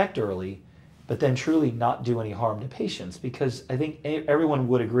detect early, but then truly not do any harm to patients, because I think everyone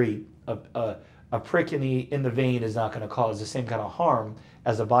would agree a prick in the vein is not going to cause the same kind of harm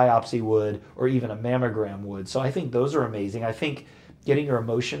as a biopsy would, or even a mammogram would. So I think those are amazing. I think getting your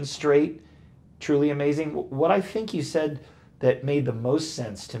emotions straight, truly amazing. What I think you said that made the most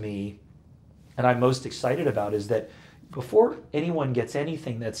sense to me, and I'm most excited about, is that before anyone gets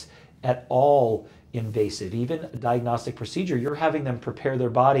anything that's at all invasive, even a diagnostic procedure, you're having them prepare their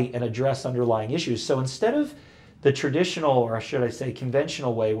body and address underlying issues. So instead of the traditional, or should I say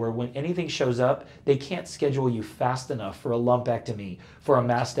conventional way, where when anything shows up, they can't schedule you fast enough for a lumpectomy, for a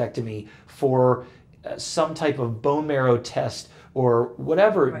mastectomy, for some type of bone marrow test, or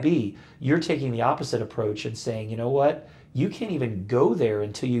whatever it be, you're taking the opposite approach and saying, you know what, you can't even go there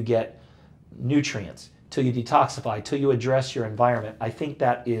until you get nutrients, till you detoxify, till you address your environment. I think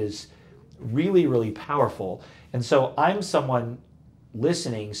that is really, really powerful. And so I'm someone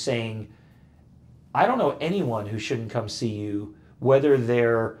listening saying, I don't know anyone who shouldn't come see you, whether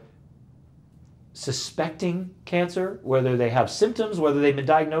they're suspecting cancer, whether they have symptoms, whether they've been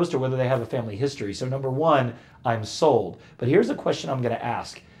diagnosed, or whether they have a family history. So number one, I'm sold. But here's a question I'm going to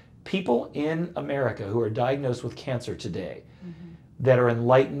ask. People in America who are diagnosed with cancer today, that are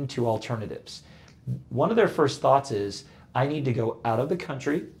enlightened to alternatives, one of their first thoughts is, I need to go out of the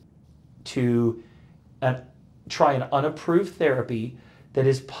country to try an unapproved therapy that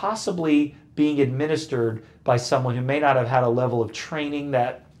is possibly being administered by someone who may not have had a level of training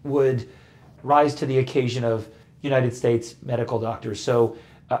that would rise to the occasion of United States medical doctors. So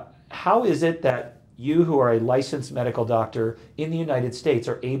how is it that you, who are a licensed medical doctor in the United States,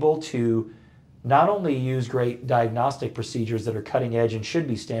 are able to not only use great diagnostic procedures that are cutting edge and should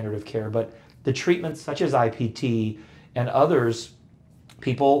be standard of care, but the treatments such as IPT and others?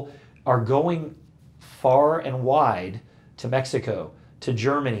 People are going far and wide to Mexico, to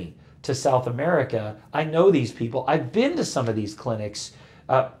Germany, to South America. I know these people. I've been to some of these clinics,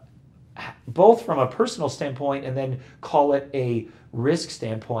 both from a personal standpoint and then call it a risk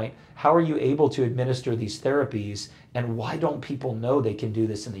standpoint. How are you able to administer these therapies, and why don't people know they can do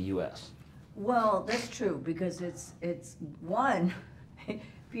this in the U.S.? Well, that's true, because it's one,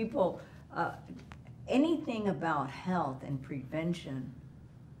 people, anything about health and prevention,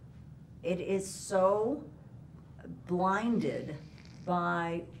 it is so blinded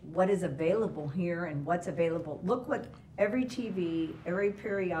by what is available here and what's available. Look what every TV, every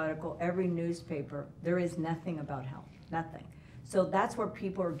periodical, every newspaper, there is nothing about health, nothing. So that's where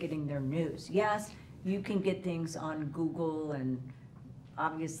people are getting their news. Yes, you can get things on Google, and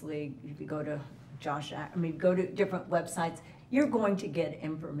obviously if you go to go to different websites, you're going to get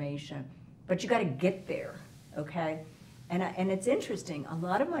information, but you got to get there, okay? And it's interesting, a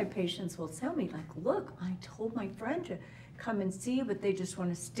lot of my patients will tell me, like, look, I told my friend to come and see you, but they just want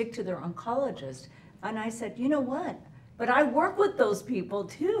to stick to their oncologist. And I said, you know what? But I work with those people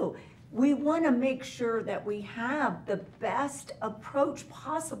too. We want to make sure that we have the best approach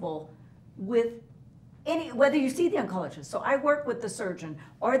possible with whether you see the oncologist. So I work with the surgeon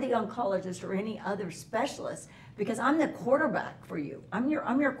or the oncologist or any other specialist, because I'm the quarterback for you. I'm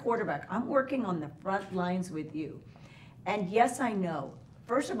your quarterback. I'm working on the front lines with you. And yes, I know,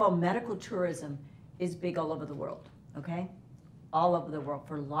 first of all, medical tourism is big all over the world, okay? All over the world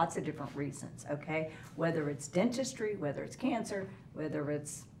for lots of different reasons, okay? Whether it's dentistry, whether it's cancer, whether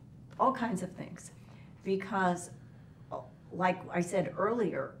it's all kinds of things. Because, like I said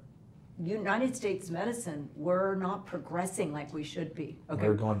earlier, United States medicine, we're not progressing like we should be. Okay?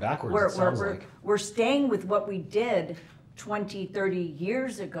 We're going backwards, it sounds like. We're staying with what we did 20, 30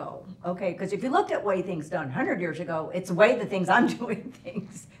 years ago, okay? Because if you looked at way things done 100 years ago, it's the way the things I'm doing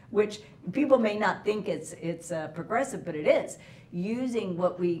things, which people may not think it's progressive, but it is. Using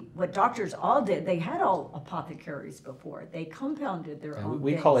what doctors all did, they had all apothecaries before. They compounded their own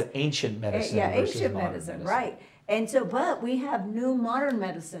We things. call it ancient medicine. Yeah, versus ancient modern medicine, right. And so, but we have new modern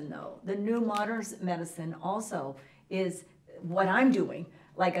medicine though. The new modern medicine also is what I'm doing.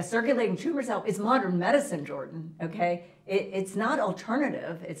 Like a circulating tumor cell is modern medicine, Jordan, okay? It's not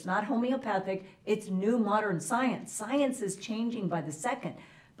alternative, it's not homeopathic, it's new modern science. Science is changing by the second.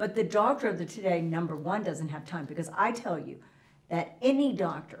 But the doctor of the today, number one, doesn't have time, because I tell you that any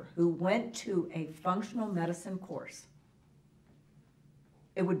doctor who went to a functional medicine course,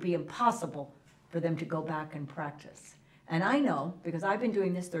 it would be impossible for them to go back and practice. And I know, because I've been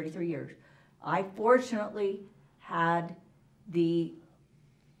doing this 33 years, I fortunately had the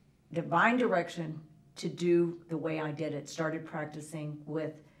divine direction to do the way I did it. Started practicing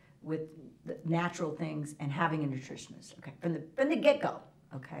with the natural things and having a nutritionist, okay, from the get-go,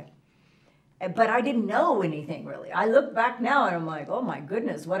 okay? But I didn't know anything really. I look back now and I'm like, oh my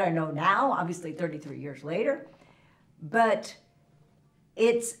goodness, what I know now, obviously 33 years later. But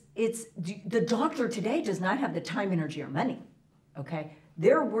the doctor today does not have the time, energy, or money, okay?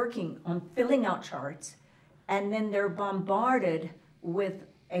 They're working on filling out charts, and then they're bombarded with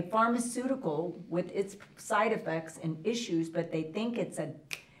a pharmaceutical with its side effects and issues, but they think it's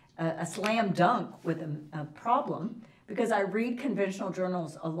a slam dunk with a problem, because I read conventional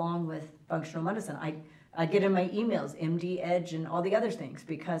journals along with functional medicine. I get in my emails, MD Edge and all the other things,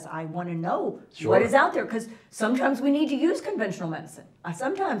 because I want to know what is out there, because sometimes we need to use conventional medicine.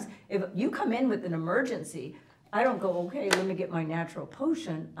 Sometimes if you come in with an emergency, I don't go, okay, let me get my natural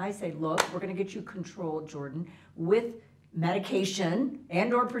potion. I say, look, we're going to get you controlled, Jordan, with medication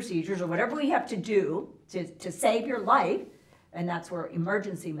and or procedures or whatever we have to do to save your life. And that's where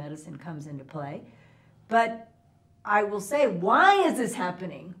emergency medicine comes into play. But I will say, why is this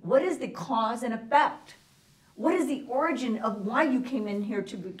happening? What is the cause and effect? What is the origin of why you came in here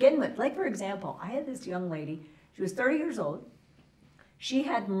to begin with? Like, for example, I had this young lady, she was 30 years old. She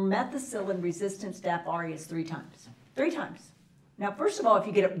had methicillin-resistant Staph aureus 3 times. 3 times. Now, first of all, if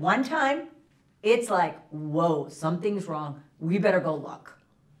you get it 1 time, it's like, whoa, something's wrong. We better go look,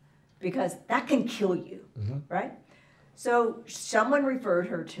 because that can kill you, right? So someone referred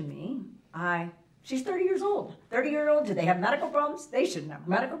her to me. She's 30 years old. 30-year-old, do they have medical problems? They shouldn't have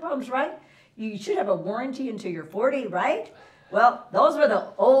medical problems, right? You should have a warranty until you're 40, right? Well, those were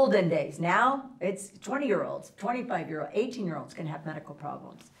the olden days. Now it's 20-year-olds, 25-year-olds, 18-year-olds can have medical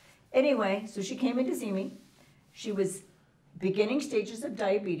problems. Anyway, so she came in to see me. She was beginning stages of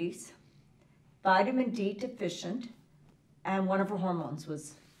diabetes, vitamin D deficient, and one of her hormones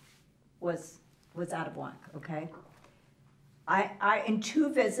was out of whack, okay? In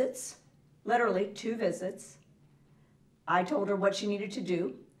 2 visits, literally 2 visits, I told her what she needed to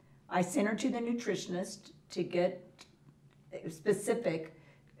do. I sent her to the nutritionist to get specific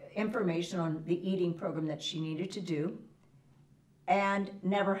information on the eating program that she needed to do, and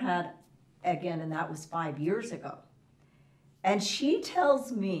never had again, and that was 5 years ago. And she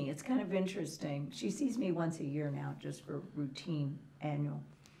tells me, it's kind of interesting, she sees me once a year now, just for routine annual.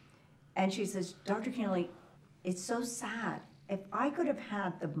 And she says, Dr. Connealy, it's so sad. If I could have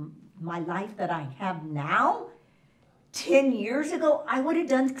had my life that I have now, 10 years ago, I would have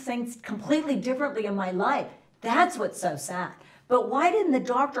done things completely differently in my life. That's what's so sad. But why didn't the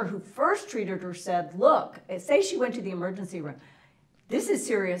doctor who first treated her said, look, say she went to the emergency room, this is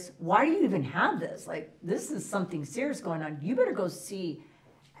serious. Why do you even have this? Like, this is something serious going on. You better go see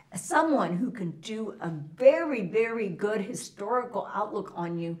someone who can do a very, very good historical outlook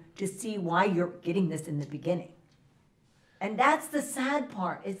on you to see why you're getting this in the beginning. And that's the sad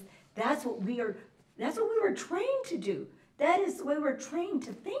part, is that's what we were trained to do. That is the way we're trained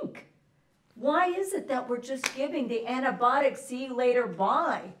to think. Why is it that we're just giving the antibiotic, see you later,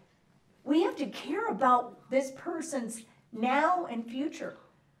 bye? We have to care about this person's now and future.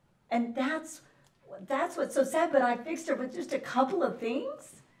 And that's what's so sad, but I fixed her with just a couple of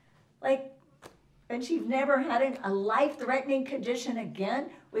things. Like, and she's never had a life-threatening condition again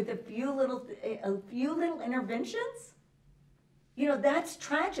with a few little interventions. You know, that's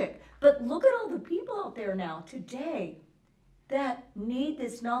tragic. But look at all the people out there now today that need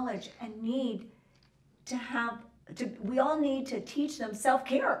this knowledge and need to we all need to teach them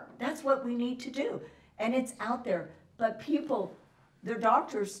self-care. That's what we need to do. And it's out there. But people, their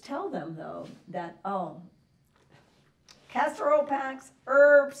doctors tell them, though, that, oh, castor oil packs,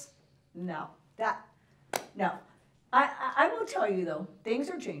 herbs, no. I will tell you, though, things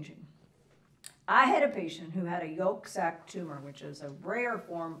are changing. I had a patient who had a yolk sac tumor, which is a rare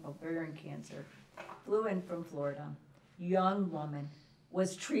form of ovarian cancer, flew in from Florida, young woman,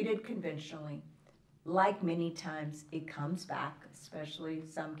 was treated conventionally. Like many times, it comes back, especially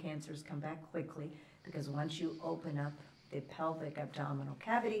some cancers come back quickly, because once you open up the pelvic abdominal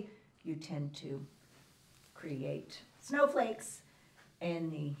cavity, you tend to create snowflakes in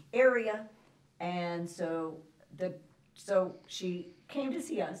the area. And so she came to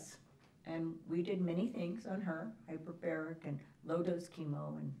see us, and we did many things on her, hyperbaric and low-dose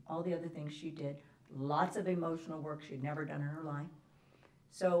chemo and all the other things she did. Lots of emotional work she'd never done in her life.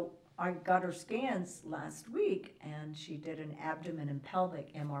 So I got her scans last week, and she did an abdomen and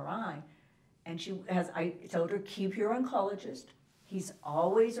pelvic MRI. And I told her, keep your oncologist. He's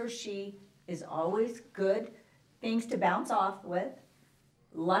always, or she is always good things to bounce off with.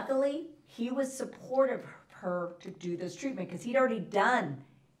 Luckily, he was supportive of her to do this treatment because he'd already done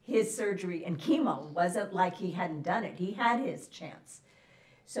his surgery and chemo. It wasn't like he hadn't done it. He had his chance.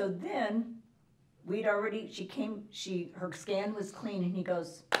 So then her scan was clean, and he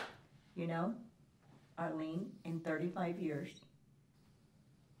goes, you know, Arlene, in 35 years,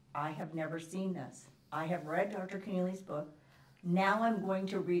 I have never seen this. I have read Dr. Connealy's book. Now I'm going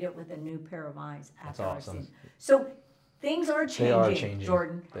to read it with a new pair of eyes after I've seen it. So things are changing, they are changing,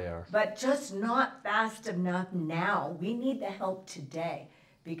 Jordan. They are. But just not fast enough now. We need the help today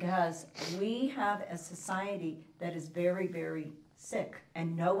because we have a society that is very, very sick,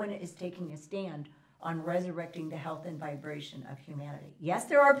 and no one is taking a stand on resurrecting the health and vibration of humanity. Yes,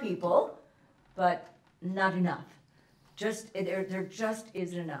 there are people, but not enough. There just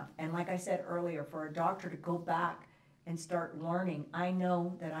isn't enough. And like I said earlier, for a doctor to go back and start learning, I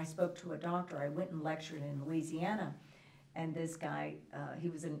know that I spoke to a doctor. I went and lectured in Louisiana, and this guy, he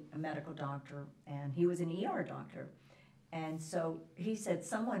was a medical doctor, and he was an ER doctor. And so he said,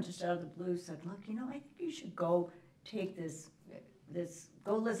 someone just out of the blue said, look, you know, I think you should go take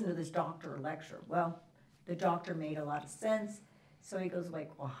go listen to this doctor lecture. Well, the doctor made a lot of sense. So he goes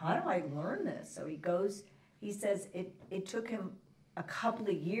like, well, how do I learn this? So he goes, he says it took him a couple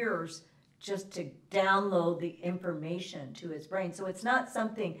of years just to download the information to his brain. So it's not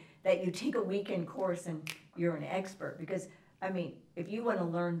something that you take a weekend course and you're an expert. Because, I mean, if you want to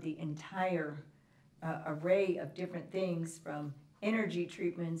learn the entire array of different things, from energy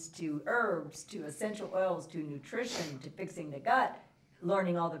treatments to herbs to essential oils to nutrition to fixing the gut,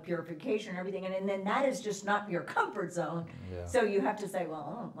 learning all the purification and everything, and then that is just not your comfort zone. Yeah. So you have to say,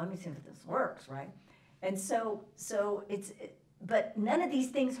 well, let me see if this works, right? And so but none of these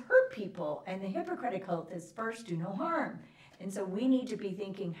things hurt people, and the Hippocratic Oath is first, do no harm. And so we need to be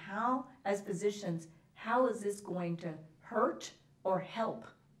thinking, how, as physicians, how is this going to hurt or help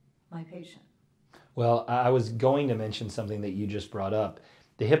my patient? Well, I was going to mention something that you just brought up.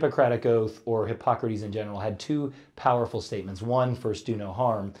 The Hippocratic Oath, or Hippocrates in general, had two powerful statements. One, first, do no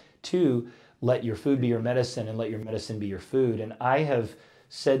harm. Two, let your food be your medicine and let your medicine be your food. And I have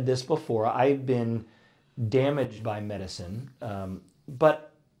said this before. I've been damaged by medicine,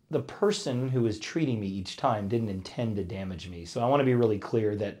 but the person who is treating me each time didn't intend to damage me. So I want to be really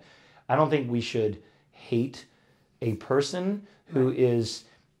clear that I don't think we should hate a person who is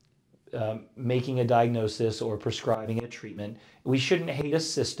making a diagnosis or prescribing a treatment. We shouldn't hate a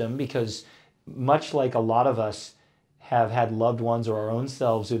system because much like a lot of us have had loved ones or our own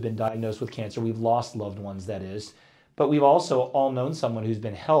selves who've been diagnosed with cancer, we've lost loved ones, that is, but we've also all known someone who's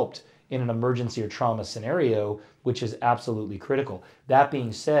been helped in an emergency or trauma scenario, which is absolutely critical. That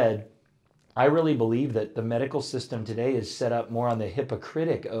being said, I really believe that the medical system today is set up more on the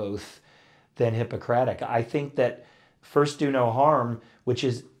Hippocratic oath than Hippocratic. I think that first do no harm, which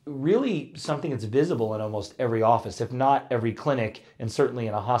is really something that's visible in almost every office, if not every clinic, and certainly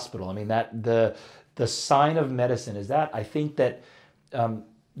in a hospital. I mean, that the sign of medicine is that. I think that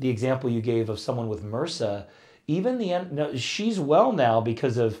the example you gave of someone with MRSA, even no, she's well now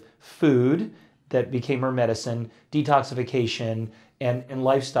because of food that became her medicine, detoxification, and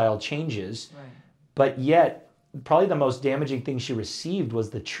lifestyle changes. Right. But yet, probably the most damaging thing she received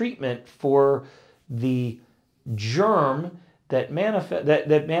was the treatment for the germ that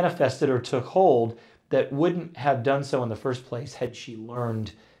manifested or took hold that wouldn't have done so in the first place had she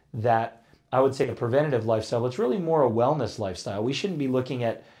learned that, I would say, a preventative lifestyle. It's really more a wellness lifestyle. We shouldn't be looking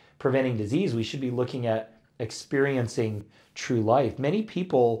at preventing disease. We should be looking at experiencing true life. Many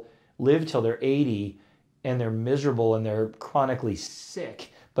people live till they're 80 and they're miserable and they're chronically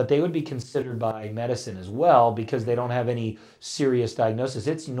sick, but they would be considered by medicine as well because they don't have any serious diagnosis.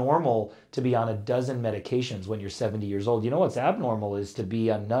 It's normal to be on a dozen medications when you're 70 years old. You know what's abnormal is to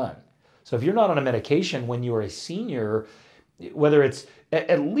be on none. So if you're not on a medication when you're a senior, whether it's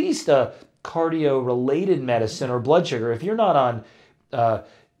at least a cardio-related medicine or blood sugar, if you're not on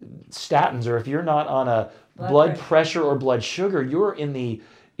statins or if you're not on a blood pressure or blood sugar, you're in the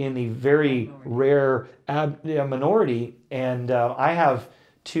very rare minority. And I have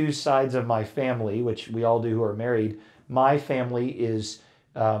two sides of my family, which we all do who are married. My family is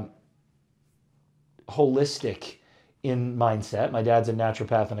holistic in mindset. My dad's a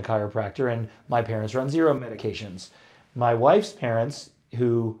naturopath and a chiropractor, and my parents are on zero medications. My wife's parents,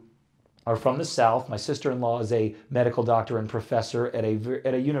 who are from the South, my sister-in-law is a medical doctor and professor at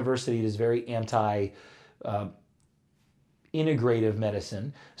a university that is very integrative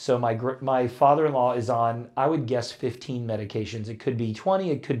medicine. So my father-in-law is on, I would guess, 15 medications. It could be 20,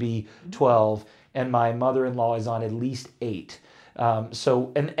 it could be 12, and my mother-in-law is on at least 8.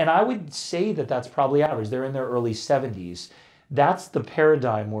 And I would say that that's probably average. They're in their early 70s. That's the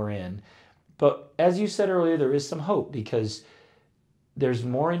paradigm we're in. But as you said earlier, there is some hope because there's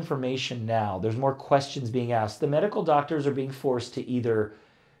more information now. There's more questions being asked. The medical doctors are being forced to either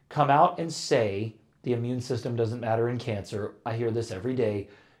come out and say, the immune system doesn't matter in cancer. I hear this every day.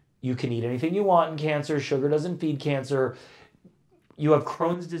 You can eat anything you want in cancer. Sugar doesn't feed cancer. You have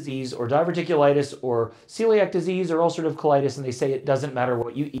Crohn's disease or diverticulitis or celiac disease or ulcerative colitis, and they say it doesn't matter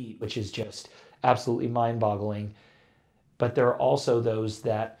what you eat, which is just absolutely mind-boggling. But there are also those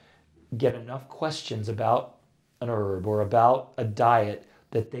that get enough questions about an herb or about a diet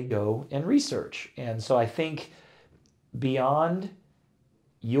that they go and research. And so I think beyond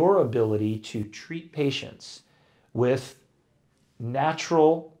your ability to treat patients with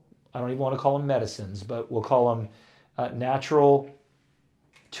natural, I don't even want to call them medicines, but we'll call them natural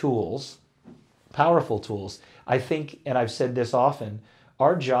tools, powerful tools. I think, and I've said this often,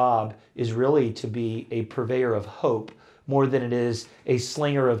 our job is really to be a purveyor of hope more than it is a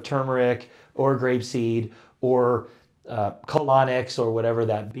slinger of turmeric or grapeseed or colonics or whatever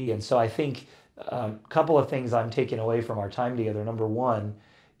that be. And so I think a couple of things I'm taking away from our time together. Number one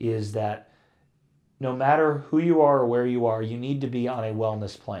is that no matter who you are or where you are, you need to be on a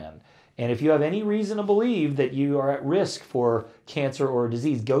wellness plan. And if you have any reason to believe that you are at risk for cancer or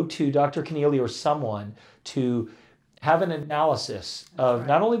disease, go to Dr. Connealy or someone to have an analysis of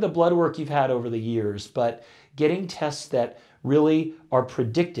not only the blood work you've had over the years, but getting tests that really are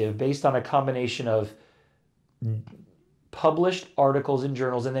predictive based on a combination of published articles in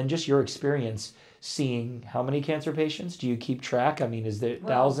journals and then just your experience seeing how many cancer patients. Do you keep track? I mean, is there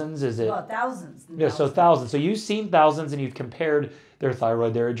thousands? Is it? Well, thousands. Yeah, so thousands. So you've seen thousands and you've compared their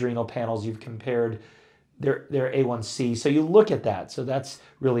thyroid, their adrenal panels, you've compared their A1C. So you look at that. So that's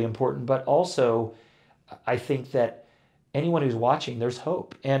really important. But also, I think that anyone who's watching, there's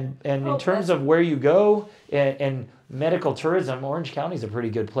hope. And in terms of where you go and medical tourism, Orange County is a pretty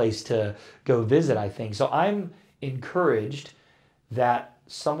good place to go visit, I think. So I'm encouraged that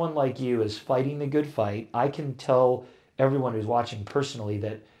someone like you is fighting the good fight. I can tell everyone who's watching personally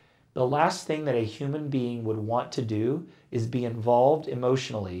that the last thing that a human being would want to do is be involved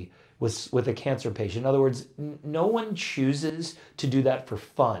emotionally with a cancer patient. In other words, no one chooses to do that for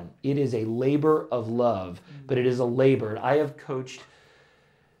fun. It is a labor of love, but it is a labor. And I have coached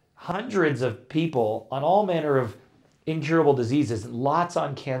hundreds of people on all manner of incurable diseases, lots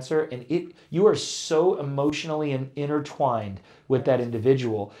on cancer, and you are so emotionally intertwined with that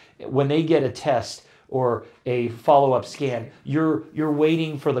individual. When they get a test or a follow-up scan, you're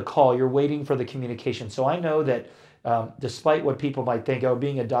waiting for the call, you're waiting for the communication. So I know that despite what people might think, oh,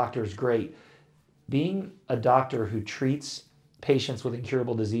 being a doctor is great, being a doctor who treats patients with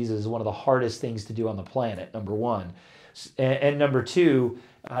incurable diseases is one of the hardest things to do on the planet, number one. And number two,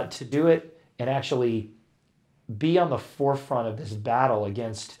 to do it and actually be on the forefront of this battle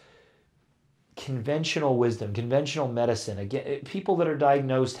against conventional wisdom, conventional medicine. Again, people that are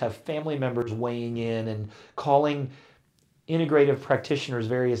diagnosed have family members weighing in and calling integrative practitioners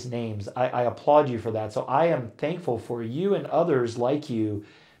various names. I applaud you for that. So I am thankful for you and others like you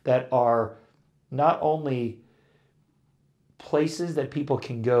that are not only places that people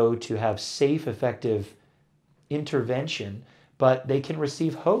can go to have safe, effective intervention, but they can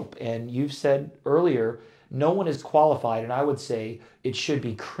receive hope. And you've said earlier, no one is qualified, and I would say it should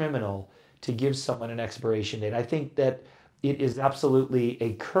be criminal to give someone an expiration date. I think that it is absolutely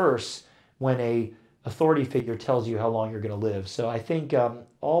a curse when a authority figure tells you how long you're going to live. So I think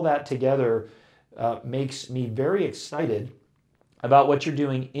all that together makes me very excited about what you're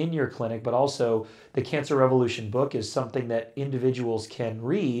doing in your clinic, but also the Cancer Revolution book is something that individuals can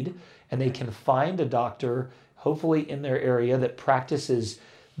read, and they can find a doctor, hopefully in their area, that practices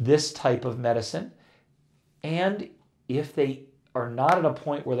this type of medicine. And if they are not at a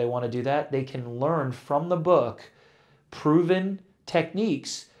point where they want to do that, they can learn from the book proven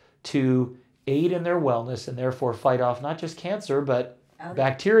techniques to aid in their wellness and therefore fight off not just cancer, but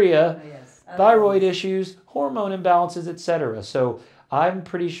bacteria, thyroid issues, hormone imbalances, etc. So I'm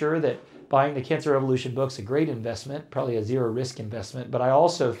pretty sure that buying the Cancer Revolution book's a great investment, probably a zero risk investment, but I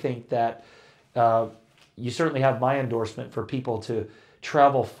also think that you certainly have my endorsement for people to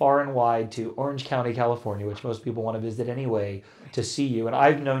travel far and wide to Orange County, California, which most people want to visit anyway, to see you. And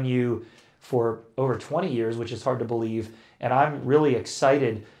I've known you for over 20 years, which is hard to believe. And I'm really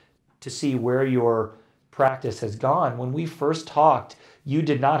excited to see where your practice has gone. When we first talked, you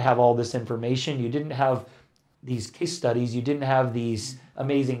did not have all this information. You didn't have these case studies. You didn't have these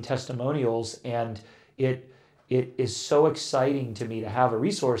amazing testimonials. And it is so exciting to me to have a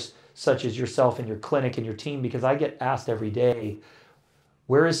resource such as yourself and your clinic and your team, because I get asked every day,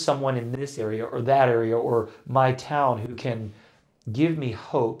 where is someone in this area or that area or my town who can give me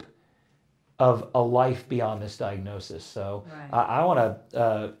hope of a life beyond this diagnosis? So Right. I want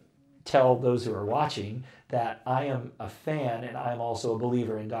to tell those who are watching that I am a fan, and I am also a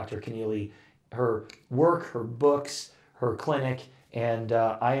believer in Dr. Connealy, her work, her books, her clinic, and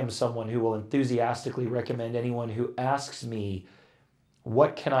I am someone who will enthusiastically recommend anyone who asks me,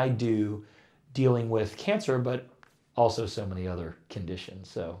 what can I do dealing with cancer, but also so many other conditions.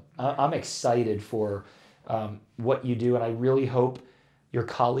 So I'm excited for what you do, and I really hope your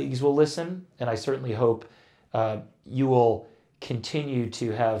colleagues will listen, and I certainly hope you will continue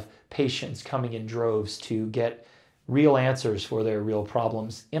to have patients coming in droves to get real answers for their real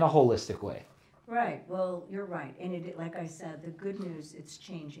problems in a holistic way. Right, well, you're right, and like I said, the good news, it's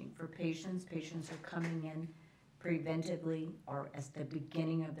changing. For patients are coming in preventively or as the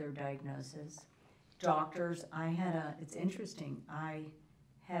beginning of their diagnosis. Doctors, it's interesting, I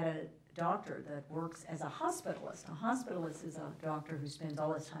had a doctor that works as a hospitalist. A hospitalist is a doctor who spends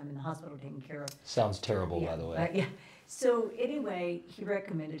all his time in the hospital taking care of. Sounds terrible, by the way. Yeah. So anyway, he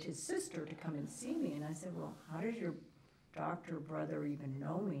recommended his sister to come and see me, and I said, well, how does your doctor brother even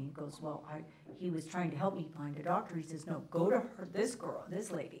know me? He goes, well, he was trying to help me find a doctor. He says, no, go to her, this girl,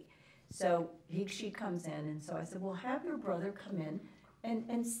 this lady. So she comes in, and so I said, well, have your brother come in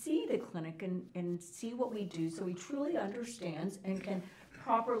and see the clinic and see what we do so he truly understands and can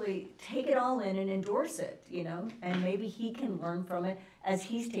properly take it all in and endorse it, and maybe he can learn from it as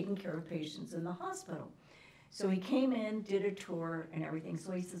he's taking care of patients in the hospital. So he came in, did a tour and everything.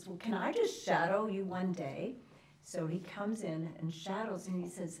 So he says, well, can I just shadow you one day? So he comes in and shadows, and he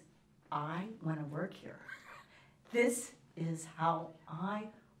says, I want to work here. This is how I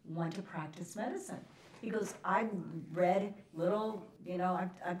want to practice medicine. He goes, I've read little,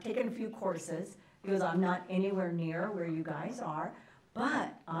 I've taken a few courses. He goes, I'm not anywhere near where you guys are,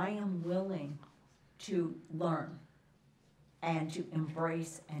 but I am willing to learn and to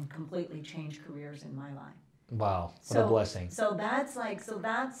embrace and completely change careers in my life. Wow, what a blessing. So that's like,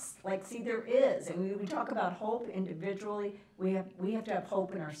 see, there is, and we talk about hope individually. We have to have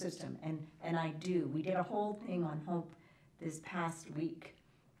hope in our system, and I do. We did a whole thing on hope this past week,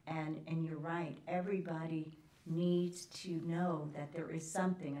 And you're right, everybody needs to know that there is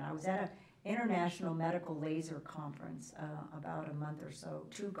something. And I was at an International Medical Laser Conference about a month or so,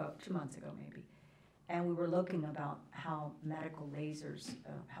 2 months ago maybe. And we were looking about how medical lasers,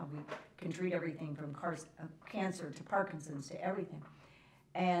 how we can treat everything from cancer to Parkinson's to everything.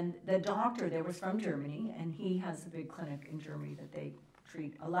 And the doctor there was from Germany, and he has a big clinic in Germany that they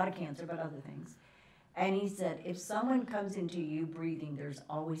treat a lot of cancer, but other things. And he said, if someone comes into you breathing, there's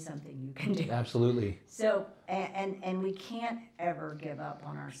always something you can do. Absolutely. So, and we can't ever give up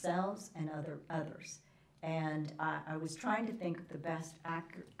on ourselves and others. And I was trying to think of the best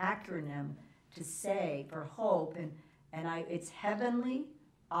acronym to say for hope, and it's heavenly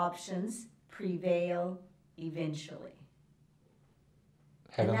options prevail eventually.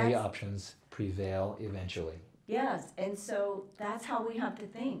 Heavenly options prevail eventually. Yes, and so that's how we have to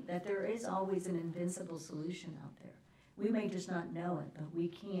think, that there is always an invincible solution out there. We may just not know it, but we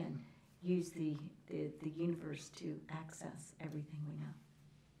can use the universe to access everything we know.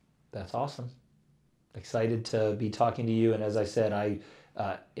 That's awesome. Excited to be talking to you, and as I said, I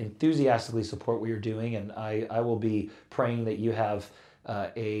enthusiastically support what you're doing, and I will be praying that you have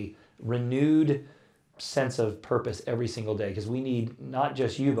a renewed sense of purpose every single day, because we need not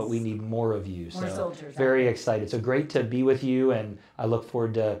just you, but we need more of you. More soldiers. Very excited. So great to be with you, and I look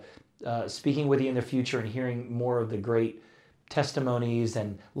forward to speaking with you in the future and hearing more of the great testimonies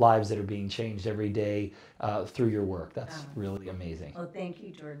and lives that are being changed every day through your work. That's really amazing. Well, thank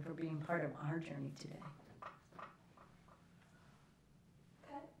you, Jordan, for being part of our journey today.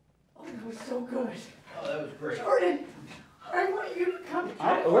 Oh, that was so good. Oh, that was great. Jordan, I want you to come.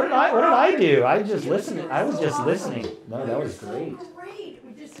 What did I do? I just listened. I was just listening. No, that was great. So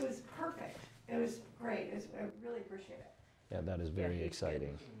great. This was perfect. It was great. I really appreciate it. Yeah, that is very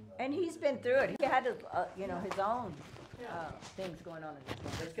exciting. And he's been through it. He had his, his own things going on in his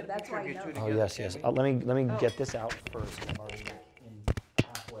life. So that's why he knows. Oh yes. Let me get this out first. I'm already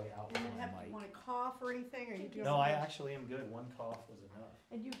halfway out You from have my to mic. want to cough or anything, or you do? No, I actually am good. One cough was enough.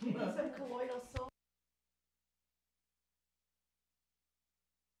 And you give me some colloidal silver.